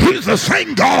 He's the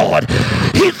same God.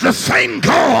 He's the same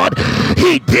God.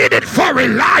 He did it for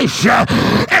Elisha,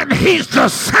 and he's the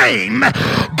same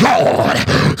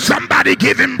God. Somebody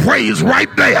give him praise right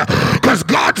there, because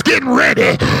God's getting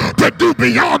ready to do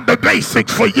beyond the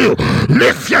basics for you.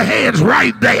 Lift your hands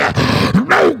right there.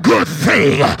 No good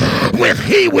thing will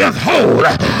he withhold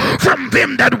from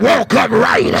them that walk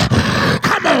upright.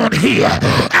 Come on here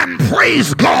and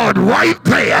praise God right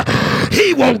there.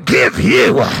 He will give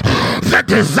you the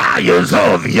desires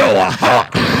of your heart.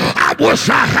 I wish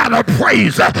I had a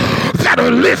praise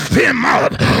that'll lift him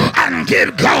up and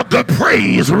give God the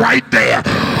praise right there.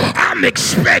 I'm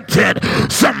expecting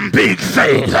some big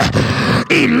things.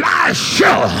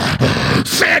 Elisha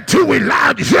said to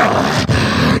Elijah,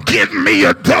 give me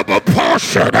a double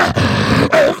portion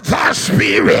of thy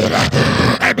spirit.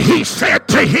 And he said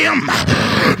to him,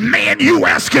 man, you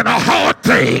asking a hard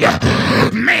thing.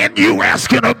 Man, you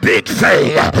asking a big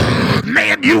thing.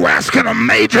 Man, you asking a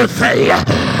major thing.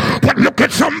 But look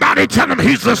at somebody, tell him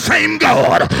he's the same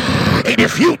God. And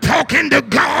if you talking to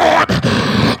God,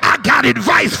 I got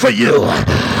advice for you.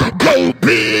 Go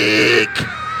big,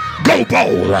 go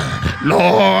bold.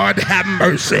 Lord have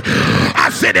mercy.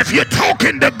 I said, if you're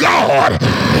talking to God,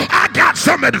 I got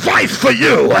some advice for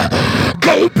you.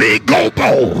 Go big, go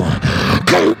bold.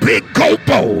 Go big, go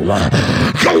bold.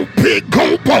 Go big,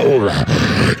 go bold.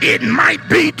 It might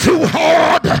be too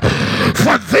hard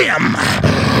for them,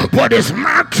 but it's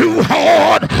not too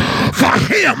hard for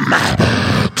him.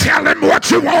 Tell him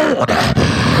what you want.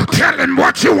 Tell him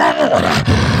what you want.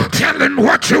 Tell him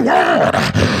what you want.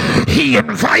 He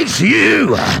invites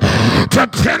you to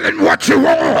tell him what you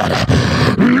want.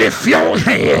 Lift your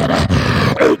head,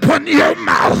 open your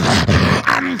mouth,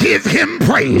 and give him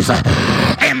praise.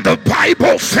 And the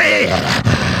Bible said,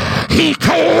 he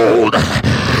told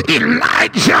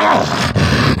Elijah,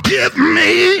 give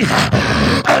me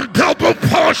a double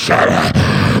portion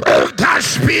of thy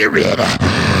spirit.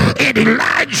 And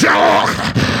Elijah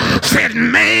said,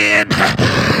 man,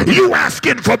 you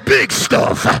asking for big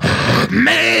stuff.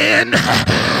 Man,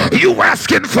 you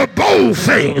asking for bold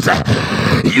things.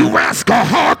 You ask a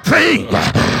hard thing.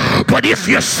 But if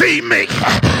you see me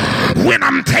when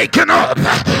I'm taken up,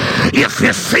 if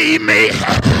you see me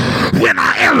when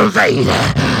I elevate,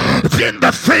 then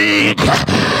the thing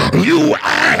you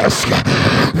ask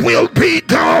will be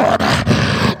done.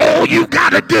 All you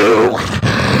gotta do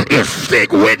is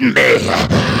stick with me.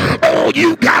 All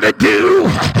you gotta do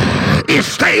is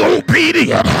stay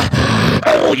obedient.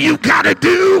 All you gotta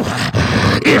do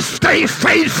is stay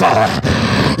faithful.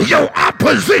 Your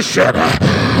opposition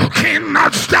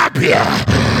cannot stop you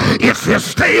if you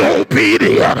stay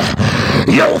obedient.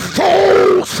 Your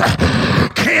foes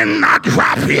cannot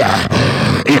drop you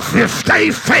if you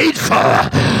stay faithful.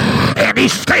 And he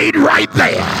stayed right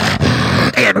there.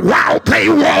 And while they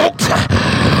walked,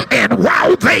 and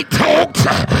while they talked,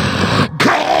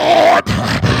 God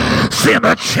sent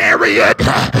a chariot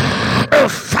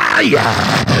of fire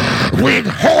with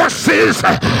horses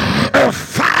of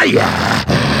fire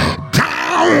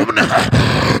down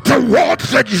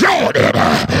towards the Jordan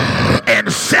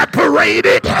and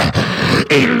separated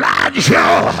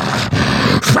Elijah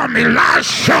from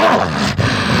Elisha.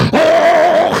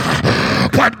 Oh,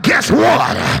 but guess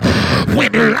what?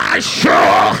 When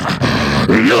Elisha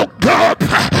looked up,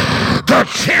 the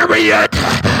chariot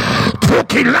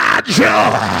took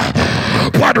Elijah,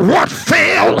 but what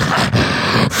fell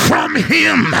from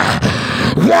him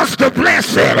was the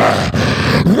blessing,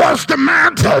 was the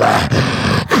mantle.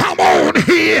 Come on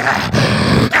here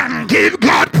and give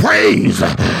God praise.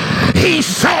 He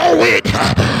saw it,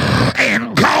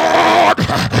 and God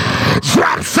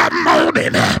dropped something on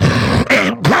it,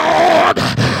 and God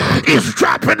is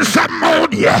dropping something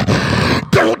on you.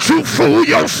 Don't you fool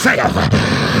yourself.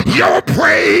 Your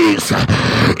praise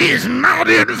is not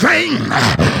in vain.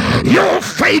 Your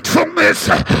faithfulness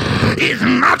is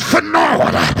not for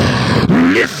naught.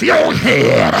 Lift your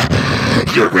head.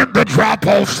 You're in the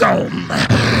drop-off zone.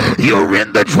 You're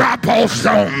in the drop-off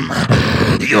zone.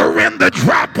 You're in the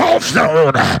drop-off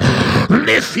zone.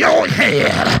 Lift your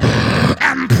head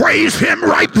and praise him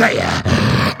right there.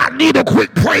 I need a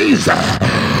quick praise.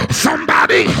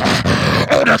 Somebody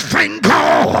ought to thank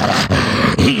God.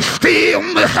 He's still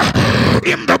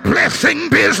in the blessing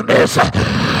business.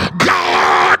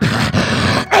 God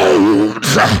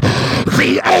owns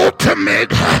the ultimate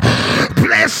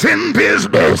blessing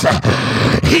business.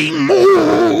 He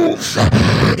moves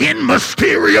in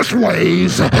mysterious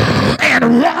ways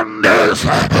and wonders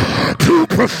to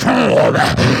perform.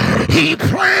 He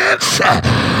plants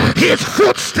his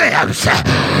footsteps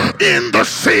in the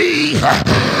sea.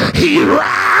 He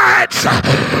rides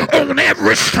on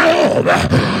every storm.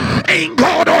 Ain't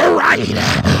God all right?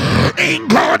 Ain't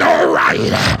God all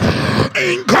right?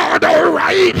 Ain't God all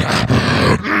right?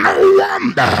 No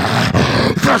wonder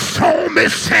the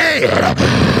psalmist said,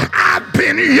 I've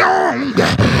been young,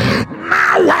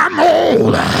 now I'm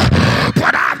old,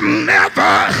 but I've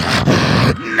never,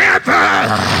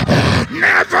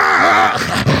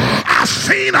 I've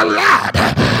seen a lot,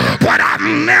 but I've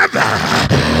never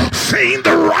seen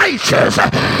the righteous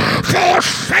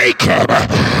forsaken,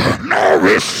 nor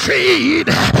his seed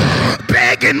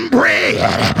begging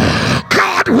bread.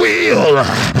 God will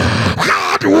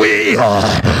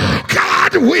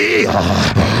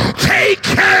take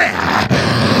care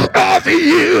of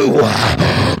you.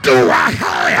 Do I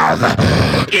have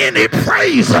any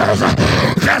praises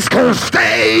that's gonna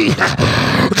stay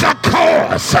the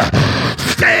course?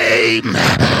 Stay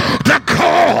the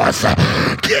course.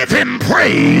 Give him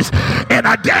praise. And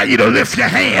I dare you to lift your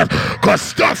hand, because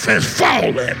stuff is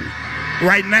falling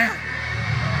right now.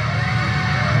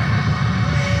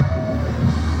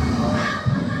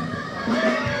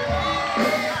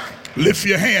 Lift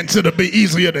your hand so it'll be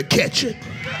easier to catch it.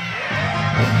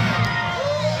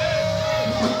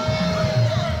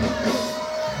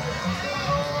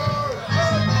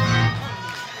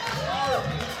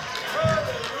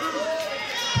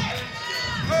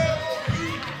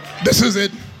 This is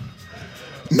it.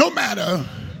 No matter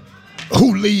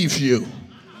who leaves you,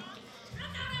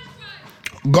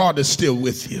 God is still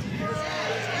with you.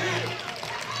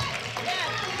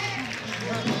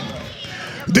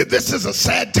 This is a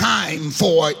sad time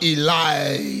for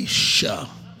Elisha.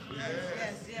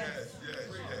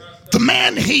 The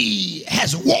man he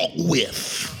has walked with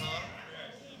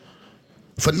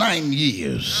for 9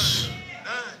 years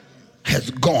has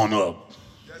gone up.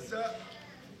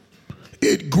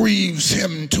 It grieves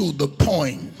him to the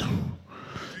point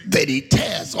that he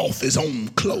tears off his own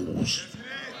clothes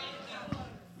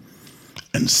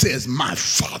and says, my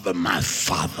father,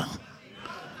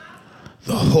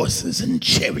 the horses and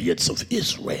chariots of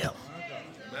Israel.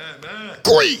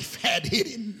 Grief had hit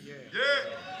him.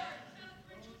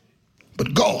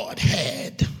 But God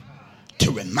had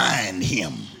to remind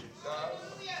him,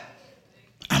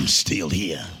 I'm still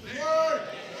here.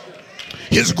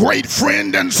 His great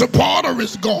friend and supporter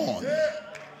is gone.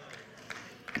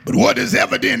 But what is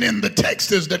evident in the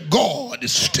text is that God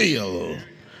is still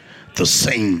the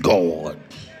same God.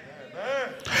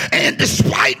 And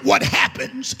despite what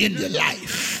happens in your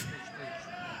life,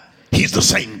 he's the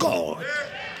same God.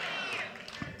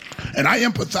 And I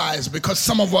empathize, because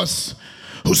some of us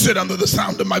who sit under the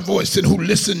sound of my voice and who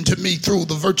listen to me through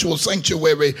the virtual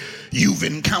sanctuary, you've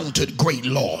encountered great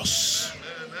loss.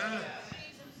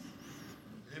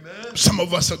 Some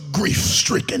of us are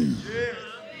grief-stricken.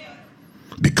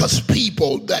 Because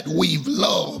people that we've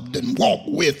loved and walked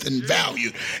with and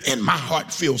valued, and my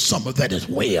heart feels some of that as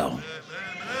well.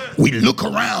 We look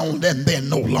around and they're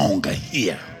no longer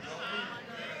here.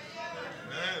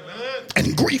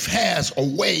 And grief has a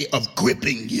way of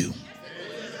gripping you.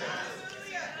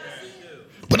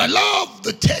 But I love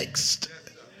the text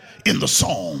in the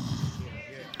psalm.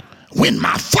 When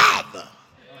my father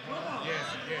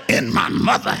and my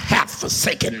mother have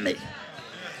forsaken me,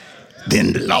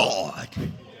 then the Lord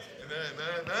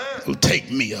will take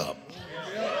me up.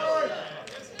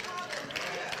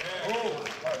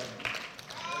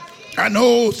 I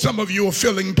know some of you are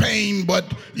feeling pain, but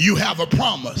you have a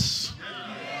promise.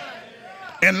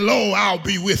 And lo, I'll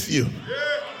be with you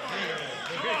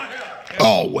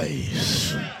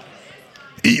always,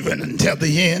 even until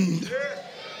the end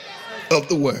of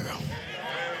the world.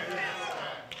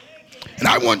 And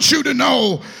I want you to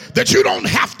know that you don't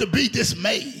have to be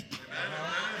dismayed.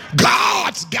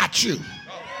 God's got you.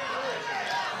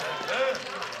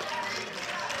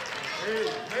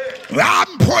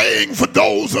 I'm praying for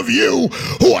those of you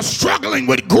who are struggling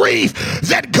with grief,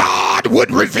 that God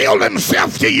would reveal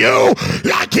himself to you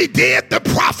like he did the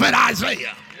prophet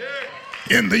Isaiah.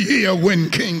 In the year when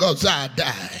King Uzziah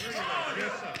died,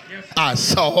 I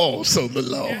saw also the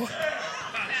Lord.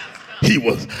 He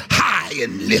was high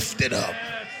and lifted up.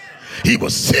 He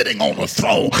was sitting on a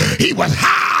throne. He was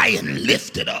high and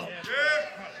lifted up.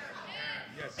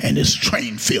 And his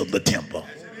train filled the temple.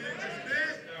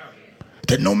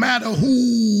 That no matter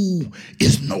who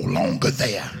is no longer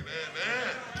there,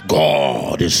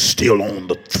 God is still on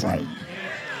the throne.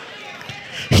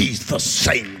 He's the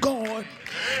same God.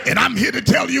 And I'm here to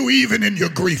tell you, even in your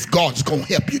grief, God's going to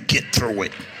help you get through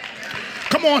it.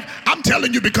 Come on, I'm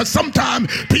telling you, because sometimes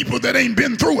people that ain't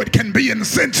been through it can be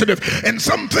insensitive, and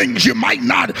some things you might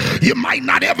not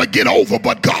ever get over,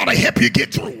 but God will help you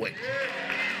get through it.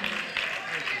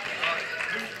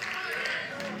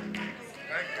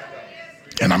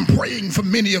 And I'm praying for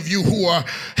many of you who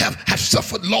have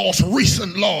suffered loss,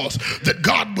 recent loss, that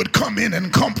God would come in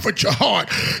and comfort your heart.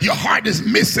 Your heart is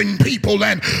missing people,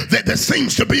 and that there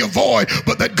seems to be a void,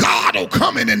 but that God will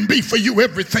come in and be for you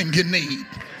everything you need.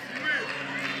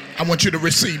 I want you to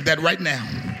receive that right now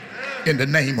in the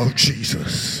name of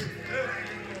Jesus.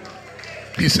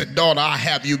 He said, daughter, I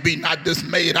have you. Be not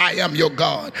dismayed. I am your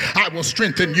God. I will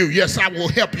strengthen you. Yes, I will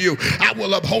help you. I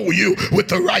will uphold you with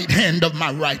the right hand of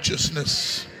my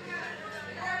righteousness.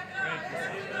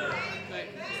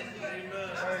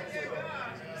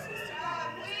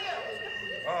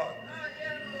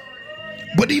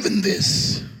 But even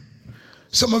this,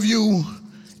 some of you,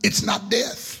 it's not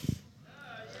death.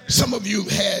 Some of you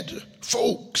had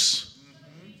folks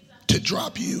to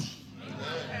drop you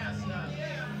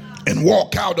and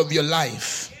walk out of your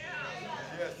life.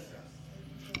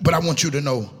 But I want you to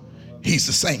know he's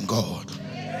the same God.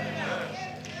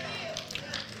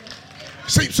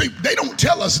 See, they don't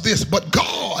tell us this, but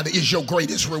God is your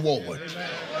greatest reward.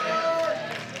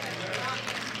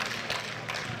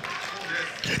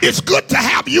 It's good to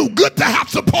have you, good to have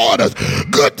supporters,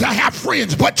 good to have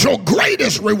friends, but your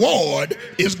greatest reward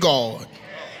is God.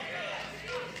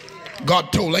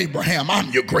 God told Abraham, I'm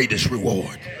your greatest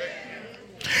reward.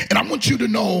 And I want you to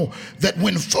know that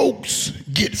when folks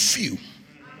get few,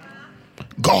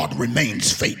 God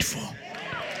remains faithful.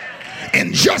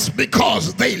 And just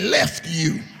because they left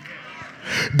you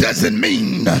doesn't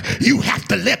mean you have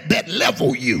to let that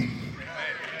level you.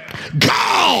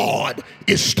 God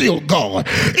is still God.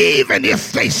 Even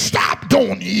if they stopped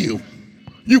on you,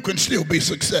 you can still be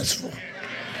successful.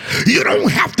 You don't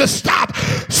have to stop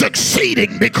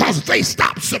succeeding because they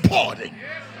stopped supporting.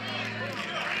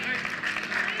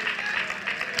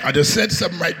 I just said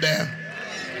something right there.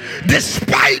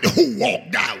 Despite who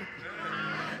walked out,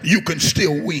 you can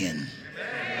still win.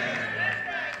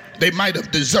 They might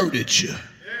have deserted you,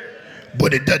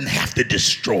 but it doesn't have to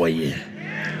destroy you.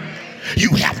 You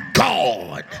have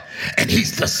God, and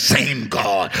he's the same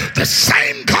God. The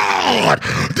same God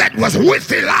that was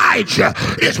with Elijah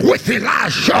is with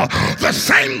Elisha. The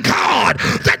same God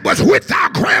that was with our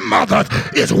grandmothers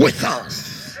is with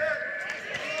us.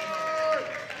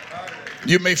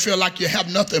 You may feel like you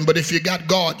have nothing, but if you got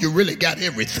God, you really got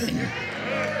everything.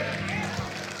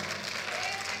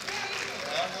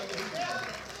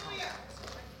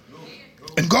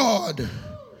 And God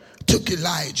took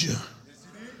Elijah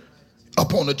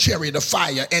up on a chariot of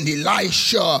fire, and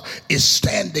Elisha is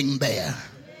standing there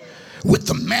with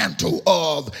the mantle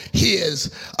of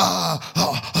his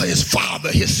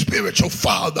father, his spiritual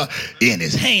father, in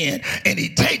his hand, and he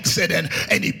takes it and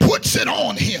he puts it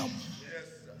on him.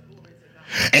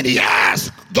 And he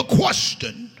asked the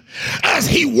question, as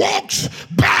he walks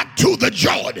back to the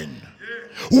Jordan.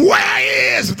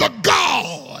 Where is the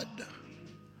God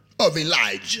of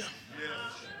Elijah?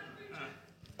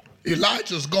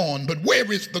 Elijah's gone, but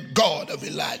where is the God of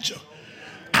Elijah?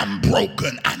 I'm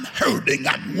broken, I'm hurting,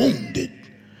 I'm wounded.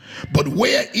 But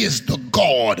where is the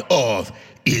God of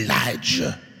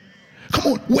Elijah?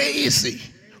 Come on, where is he?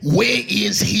 Where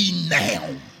is he now?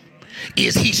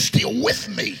 Is he still with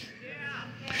me?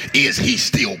 Is he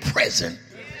still present?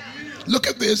 Look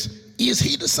at this. Is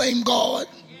he the same God?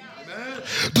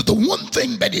 The one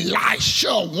thing that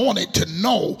Elisha wanted to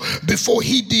know before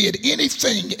he did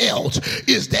anything else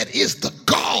is that is the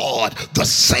God, the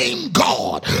same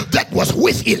God that was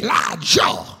with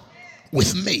Elijah,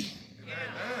 with me.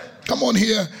 Come on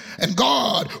here. And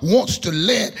God wants to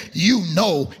let you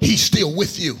know he's still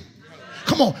with you.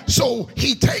 Come on. So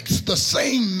he takes the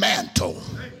same mantle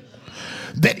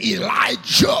that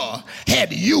Elijah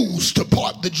had used to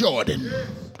part the Jordan.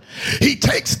 He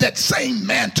takes that same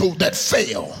mantle that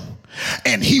fell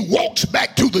and he walks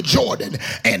back to the Jordan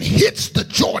and hits the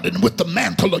Jordan with the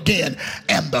mantle again,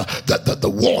 and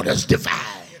the waters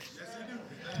divide.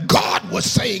 God was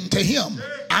saying to him,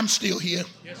 I'm still here.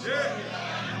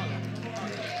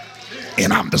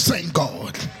 And I'm the same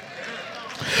God.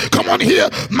 Come on here.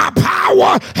 My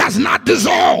power has not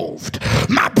dissolved.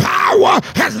 My power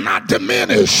has not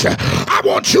diminished. I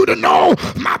want you to know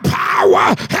my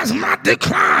power has not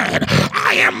declined.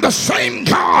 I am the same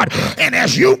God. And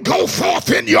as you go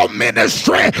forth in your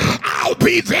ministry, I'll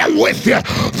be there with you.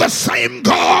 The same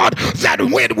God that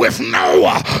went with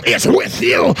Noah is with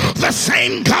you. The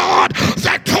same God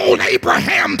that told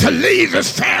Abraham to leave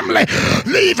his family,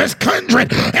 leave his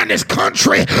kindred and his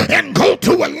country, and go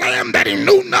to a land that he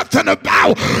knew nothing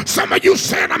about. Some of you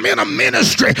said, I'm in a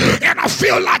ministry and I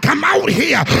feel like I'm out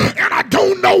here and I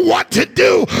don't know what to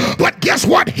do. But guess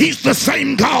what? He's the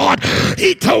same God.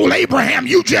 He told Abraham,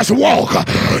 you just walk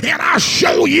and I'll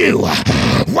show you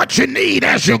what you need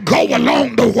as you go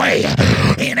along the way.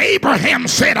 And Abraham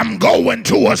said, I'm going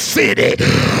to a city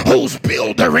whose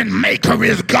builder and maker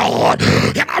is God.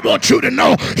 And I want you to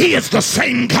know he is the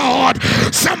same God.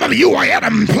 Some of you are at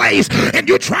a place and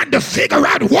you're trying to figure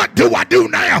out, what do I do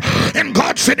now? And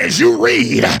God said, as you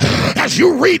read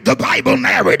the Bible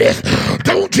narrative,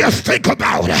 don't just think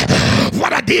about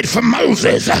what I did for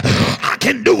Moses. I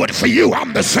can do it for you.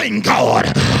 I'm the same God.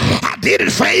 I did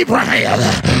it for Abraham.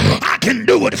 I can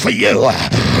do it for you.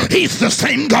 He's the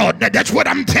same God. Now, that's what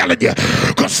I'm telling you.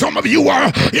 Because some of you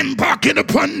are embarking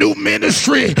upon new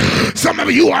ministry. Some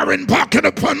of you are embarking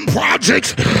upon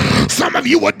projects. Some of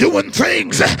you are doing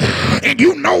things and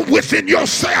you know within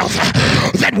yourself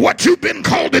that what you've been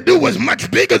called to do is much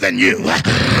bigger than you.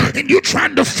 And you're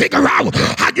trying to figure out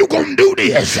how you gonna do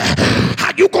this,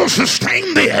 how you gonna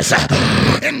sustain this.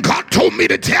 And God told me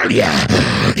to tell you,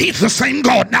 he's the same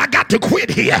God. Now I got to quit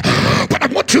here, but I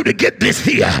want you to get this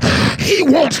here. He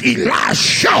wants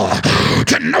Elisha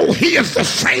to know he is the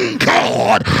same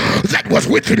God that was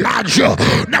with Elijah.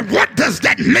 Now what does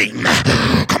that mean?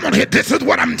 Come on here, this is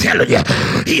what I'm telling you.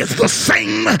 He is the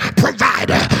same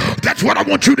provider. That's what I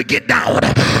want you to get down.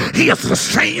 He is the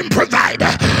same provider.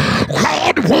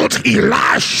 God wants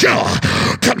Elisha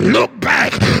to look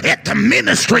back at the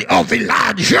ministry of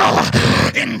Elijah,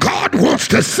 and God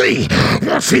wants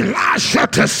Elisha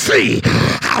to see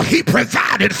how he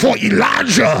provided for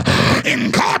Elijah,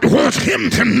 and God wants him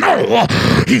to know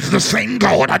he's the same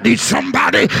God. I need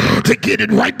somebody to get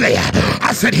it right there.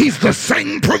 I said he's the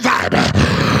same provider.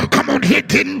 Come on here,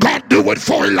 didn't God do it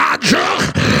for Elijah?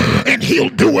 And he'll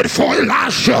do it for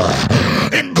Elisha,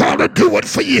 and God will do it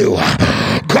for you.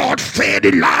 God fed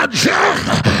Elijah.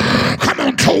 Come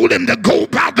on, told him to go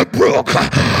by the brook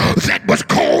that was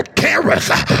called Kerith.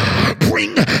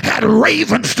 Had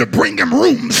ravens to bring him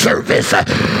room service.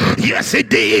 Yes, he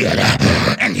did.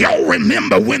 And y'all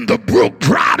remember when the brook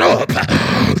dried up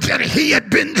that he had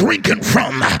been drinking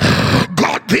from,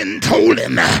 God then told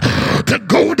him to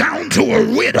go down to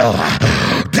a widow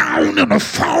down in a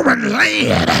foreign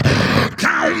land,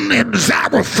 down in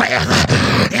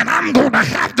Zarephath, and I'm going to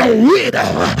have the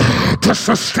widow to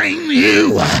sustain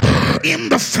you in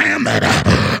the famine.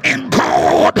 And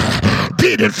God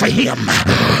did it for him.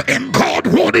 And God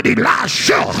wanted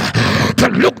Elisha to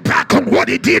look back on what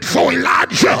he did for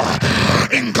Elijah.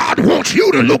 And God wants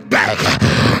you to look back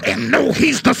and know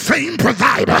he's the same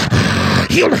provider.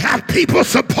 He'll have people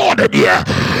supporting you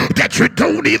that you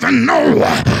don't even know.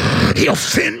 He'll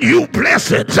send you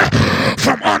blessings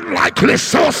from unlikely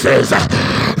sources.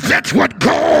 That's what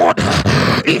God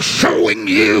is showing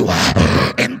you.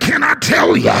 And can I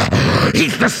tell you,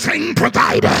 he's the same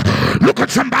provider. Look at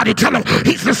somebody, tell him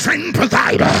he's the same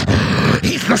provider.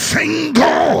 He's the same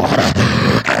God.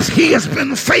 As he has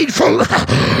been faithful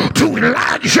to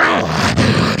Elijah,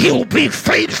 he'll be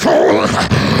faithful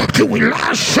to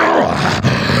Elisha.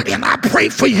 And I pray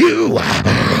for you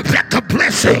that the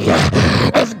blessing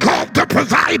of God the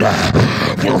provider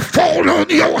will fall on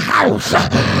your house,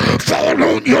 fall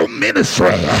on your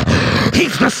ministry.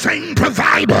 He's the same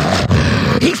provider.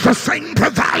 He's the same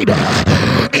provider.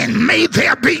 And may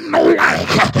there be no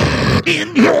lack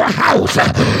in your house.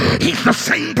 He's the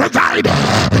same provider.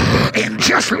 And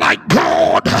just like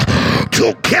God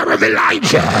took care of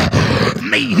Elijah,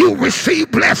 may you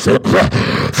receive blessings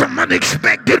from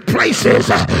unexpected places.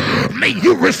 May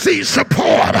you receive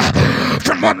support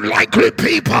from unlikely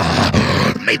people.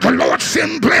 May the Lord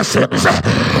send blessings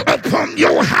upon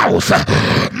your house.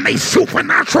 May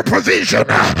supernatural provision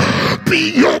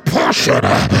be your portion.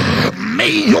 May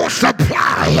your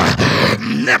supply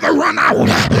never run out.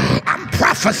 I'm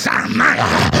prophesying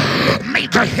now. May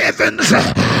the heavens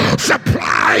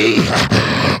supply,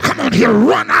 come on here,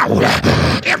 run out.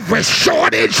 Every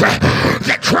shortage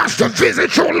that tries to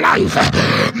visit your life,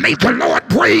 may the Lord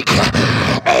break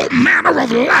all manner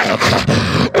of lack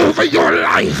over your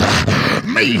life.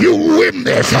 May you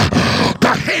witness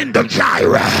the hand of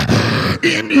Jireh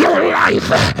in your life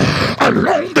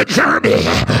along the journey.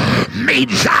 May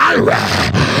Jireh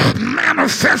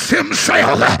manifest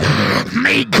himself.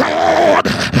 May God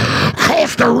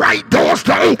cause the right doors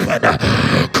to open,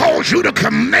 cause you to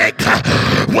connect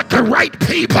with the right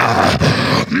people.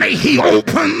 May he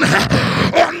open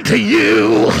unto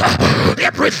you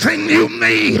everything you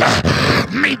need.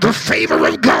 May the favor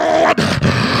of God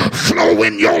flow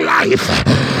in your life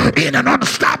in an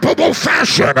unstoppable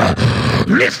fashion.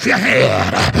 Lift your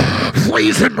head,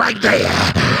 praise him right there.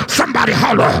 Somebody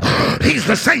holler, he's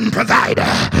the same provider.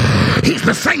 He's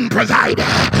the same provider.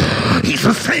 He's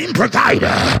the same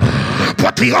provider.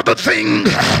 But the other thing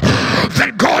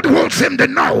that God wants him to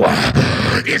know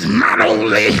is not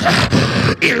only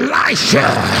Elisha,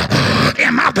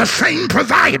 am I the same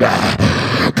provider,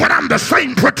 but I'm the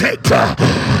same protector.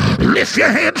 Lift your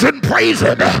hands and praise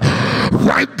him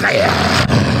right there.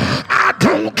 I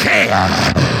don't care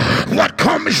what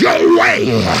comes your way.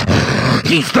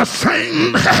 He's the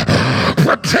same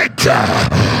protector.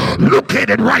 Look at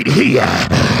it right here.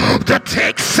 The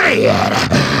text said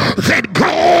that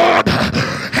God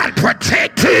had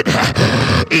protected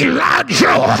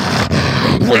Elijah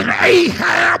when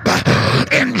Ahab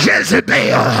and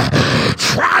Jezebel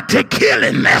tried to kill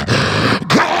him.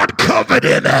 God covered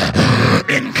him.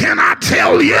 And can I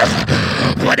tell you,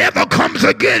 whatever comes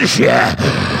against you,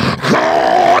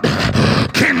 God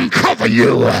can cover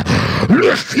you.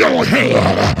 Lift your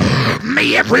head.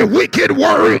 May every wicked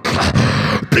work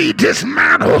be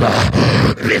dismantled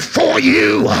before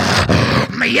you.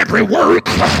 May every work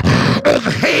of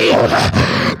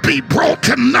hell be brought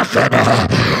to nothing.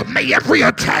 May every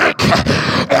attack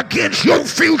against your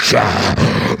future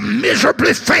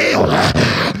miserably fail.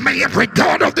 May every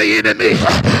dart of the enemy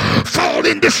fall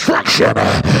in destruction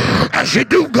as you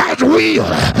do God's will.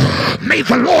 May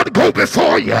the Lord go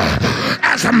before you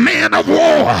as a man of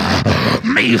war.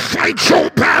 May you fight your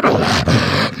battle.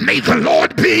 May the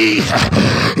Lord be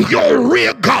your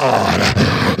rear guard.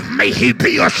 May he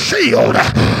be a shield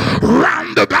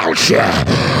round about you.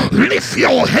 Lift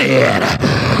your head.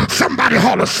 Somebody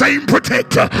holler, same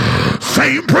protector,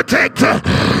 same protector,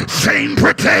 same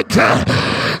protector.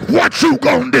 What you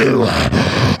gonna do?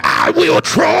 I will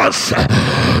trust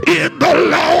in the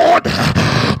Lord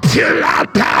till I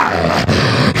die.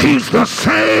 He's the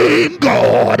same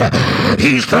God.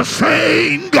 He's the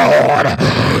same God.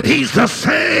 He's the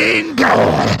same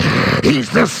God. He's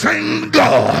the same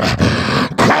God.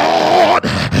 God,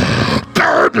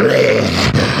 thirdly,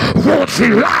 wants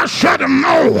Elisha to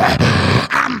know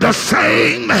I'm the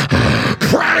same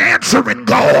prayer answering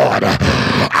God.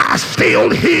 I still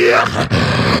hear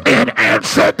and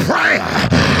answer prayer.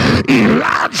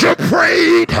 Elijah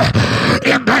prayed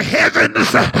and the heavens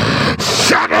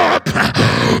shut up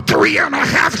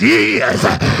 3.5 years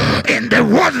and there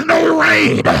was no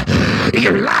rain.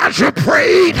 Elijah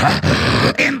prayed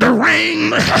and the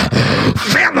rain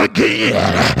fell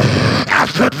again.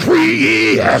 After 3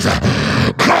 years,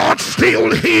 God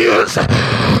still hears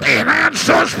and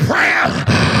answers prayer.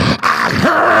 I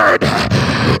heard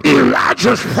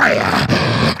Elijah's prayer.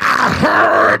 I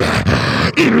heard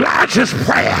Elijah's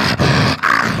prayer.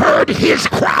 I heard his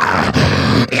cry.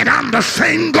 And I'm the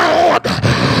same God.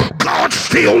 God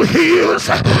still hears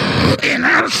and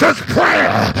answers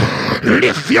prayer.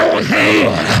 Lift your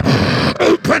hand.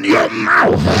 Open your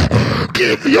mouth.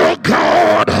 Give your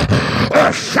God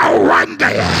a shout right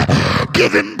there.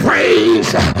 Give him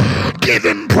praise. Give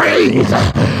him praise.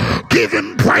 Give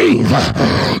him praise.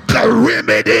 The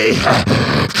remedy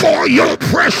for your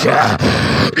pressure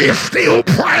is still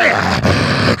prayer.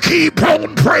 Keep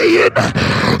on praying.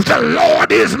 The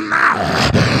Lord is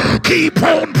now. Keep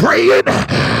on praying.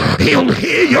 He'll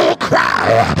hear your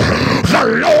cry. The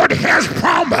Lord has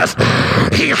promised.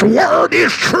 His word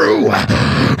is true.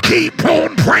 Keep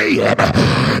on praying.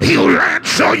 He'll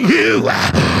answer you.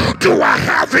 Do I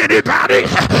have anybody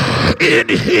in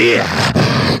here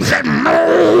that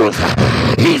knows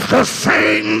he's the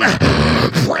same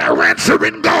prayer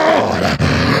answering God?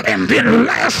 And then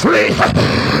lastly,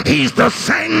 he's the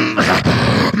same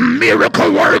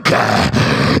miracle worker.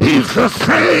 He's the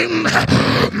same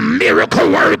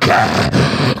miracle worker.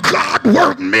 God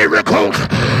worked miracles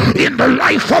in the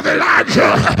life of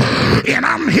Elijah, and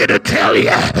I'm here to tell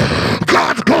you,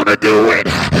 God's gonna do it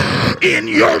in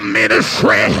your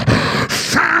ministry.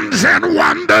 Signs and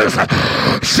wonders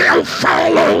shall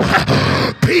follow.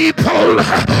 People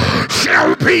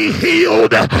shall be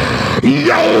healed.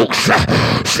 Yokes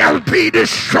shall be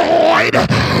destroyed.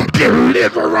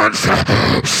 Deliverance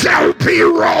shall be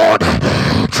wrought.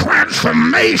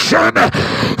 Transformation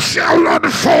shall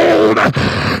unfold.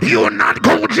 You're not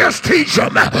going to just teach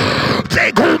them.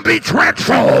 They're going to be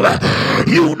transformed.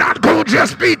 You're not going to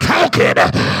just be talking.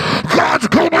 God's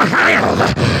going to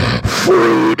have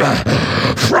fruit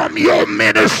from your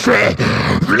ministry.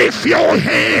 Lift your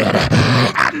head.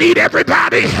 I need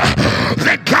everybody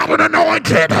that got an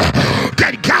anointing,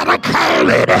 that got a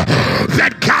calling,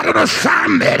 that got an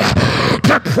assignment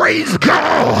to praise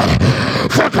God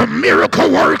for the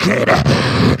miracle working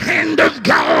hand of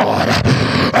God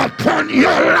upon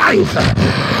your life,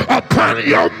 upon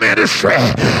your ministry.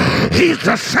 He's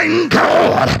the same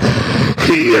God.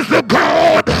 He is the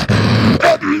God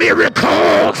of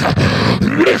miracles.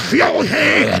 Lift your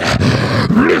head.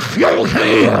 Lift your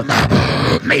hand.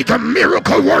 May the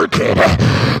miracle working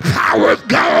power of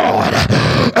God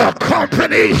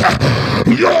accompany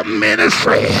your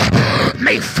ministry.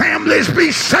 May families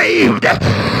be saved.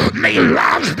 May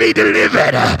lives be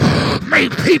delivered. May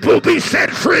people be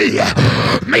set free.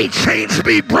 May chains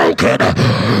be broken.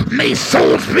 May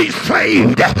souls be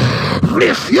saved.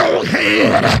 Lift your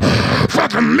head for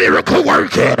the miracle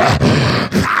working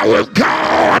power of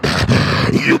God.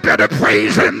 You better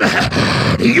praise him.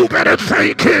 You better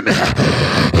thank him.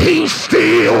 He's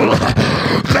still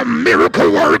the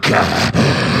miracle worker.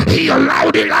 He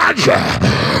allowed Elijah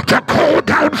to call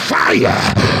down fire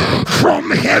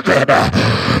from heaven.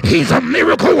 He's a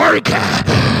miracle worker.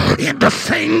 And the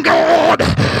same God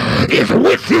is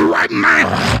with you right now.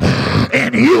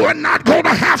 And you are not going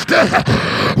to have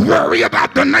to worry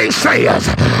about the naysayers.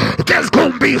 There's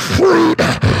going to be fruit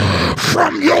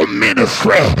from your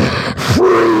ministry.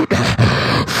 Fruit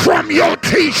from your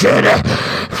teaching.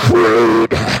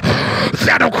 Fruit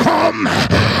that'll come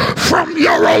from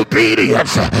your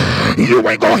obedience. You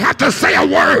ain't gonna have to say a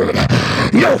word.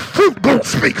 Your fruit gonna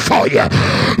speak for you.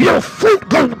 Your fruit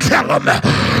gonna tell them,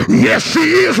 yes, he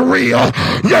is real.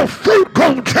 Your fruit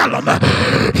gonna tell them,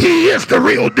 he is the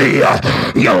real deal.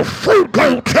 Your fruit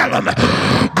gonna tell them,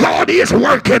 God is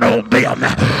working on them.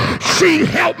 She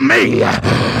helped me.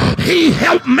 He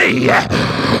helped me.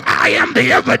 I am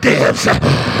the evidence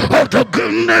of the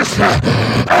goodness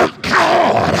of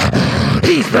God.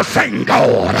 He's the same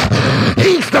God.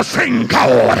 He's the same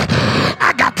God.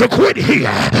 I got to quit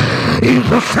here. He's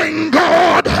the same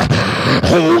God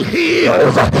who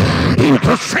heals. He's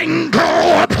the same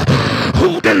God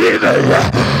who delivers.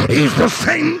 He's the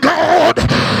same God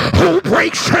who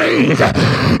breaks chains.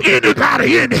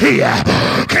 Anybody in here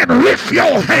can lift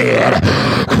your head,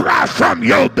 cry from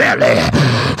your belly,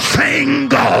 same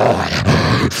God,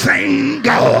 same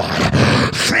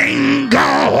God, same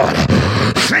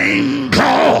God, same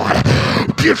God.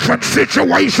 Different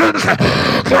situations,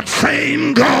 but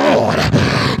same God.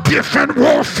 Different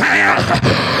warfare,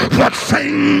 but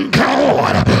same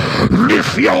God.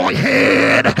 Lift your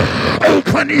head,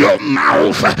 open your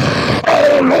mouth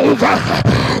all over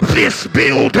this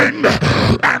building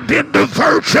and in the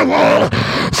virtual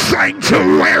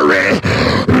sanctuary.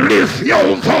 Lift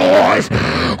your voice,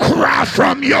 cry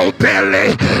from your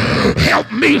belly.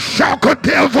 Help me shock a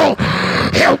devil.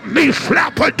 Help me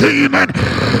slap a demon.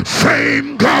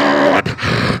 Same God,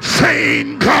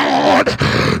 same God,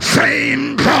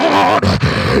 same God.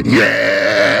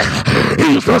 Yeah,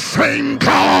 He's the same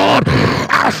God.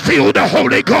 I feel the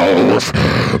Holy Ghost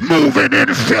moving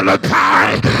in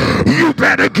Philippi. You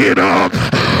better get up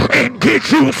and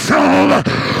get you some.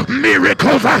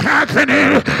 Miracles are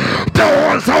happening.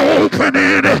 Doors are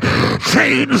opening.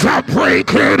 Chains are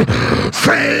breaking.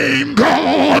 Same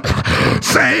God.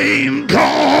 Same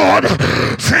God.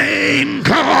 Same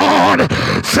God.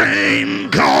 Same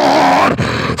God.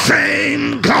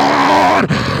 Same God.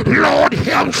 Lord,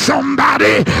 help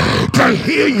somebody to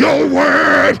hear your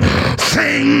word.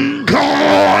 Same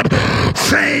God.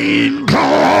 Same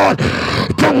God.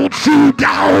 Don't you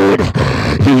doubt.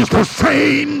 He's the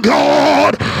same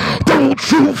God.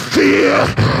 Don't you fear.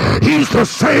 He's the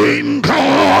same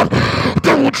God.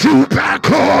 Don't you back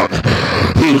up.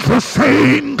 He's the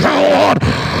same God.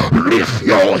 Lift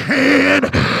your hand.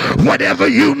 Whatever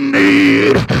you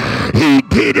need. He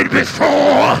did it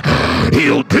before.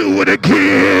 He'll do it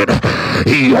again.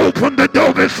 He opened the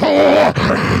door before.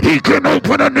 He can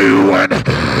open a new one.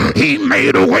 He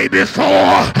made a way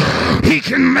before. He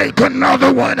can make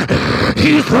another one.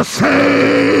 He's the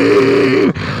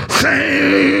same.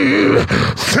 Same.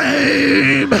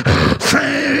 Same.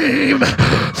 Same.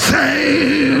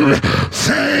 Same.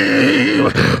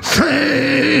 Same.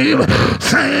 Same.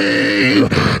 Same.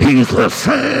 He's the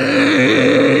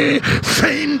same.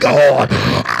 Same God.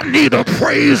 I need a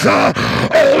praiser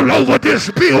all over this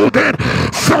building.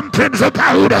 Something's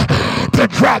about to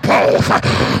drop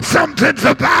off. Something's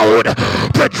about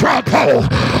to drop off.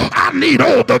 I need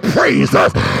all the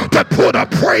praisers to put a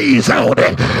praise on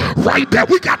it. Right there,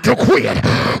 we got to quit.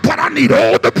 But I need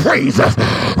all the praisers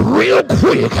real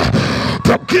quick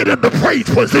to get in the praise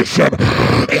position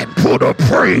and put a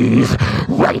praise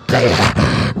right there.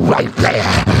 Right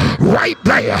there. Right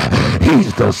there.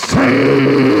 He's the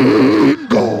same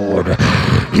God.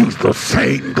 He's the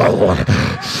same God.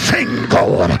 Same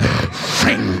God.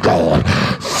 Same God.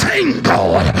 Same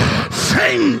God.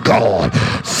 Same God.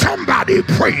 Somebody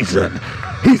praising.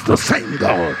 He's the same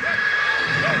God.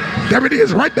 There it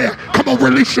is right there. Come on,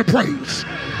 release your praise.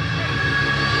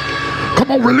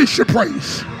 Come on, release your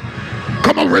praise.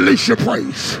 Come on, release your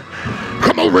praise.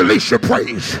 Come on, release your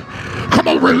praise. Come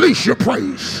on, release your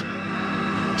praise.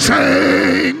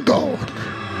 Same God.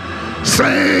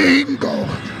 Same God.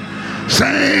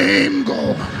 Same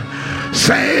God.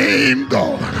 Same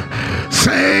God.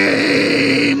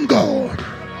 Same God.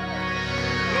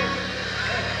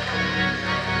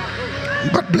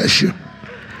 God bless you.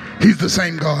 He's the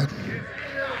same God.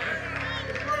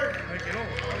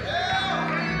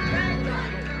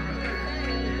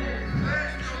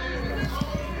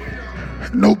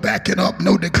 No backing up,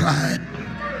 no decline.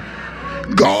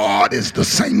 God is the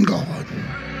same God.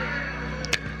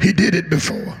 He did it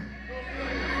before,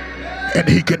 and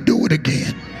he can do it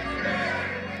again.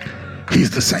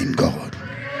 He's the same God.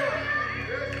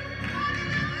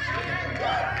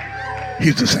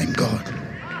 He's the same God.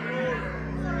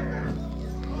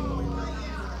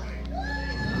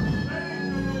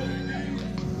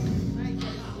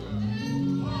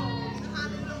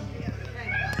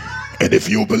 And if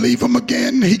you'll believe him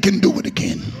again, he can do it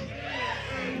again.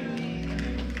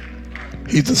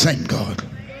 He's the same God.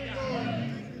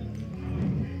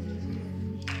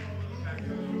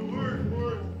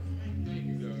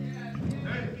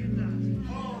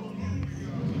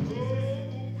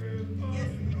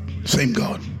 Same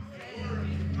God.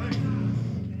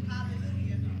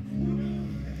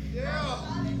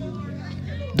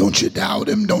 Don't you doubt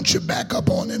him. Don't you back up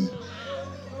on him.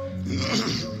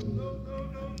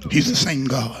 He's the same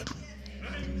God.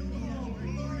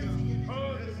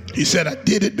 He said, I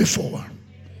did it before,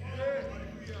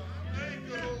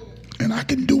 and I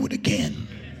can do it again.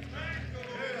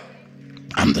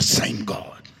 I'm the same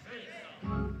God.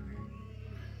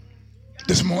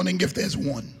 This morning, if there's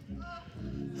one,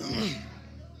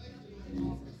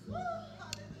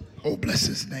 oh, bless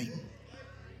his name,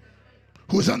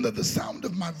 who is under the sound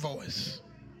of my voice,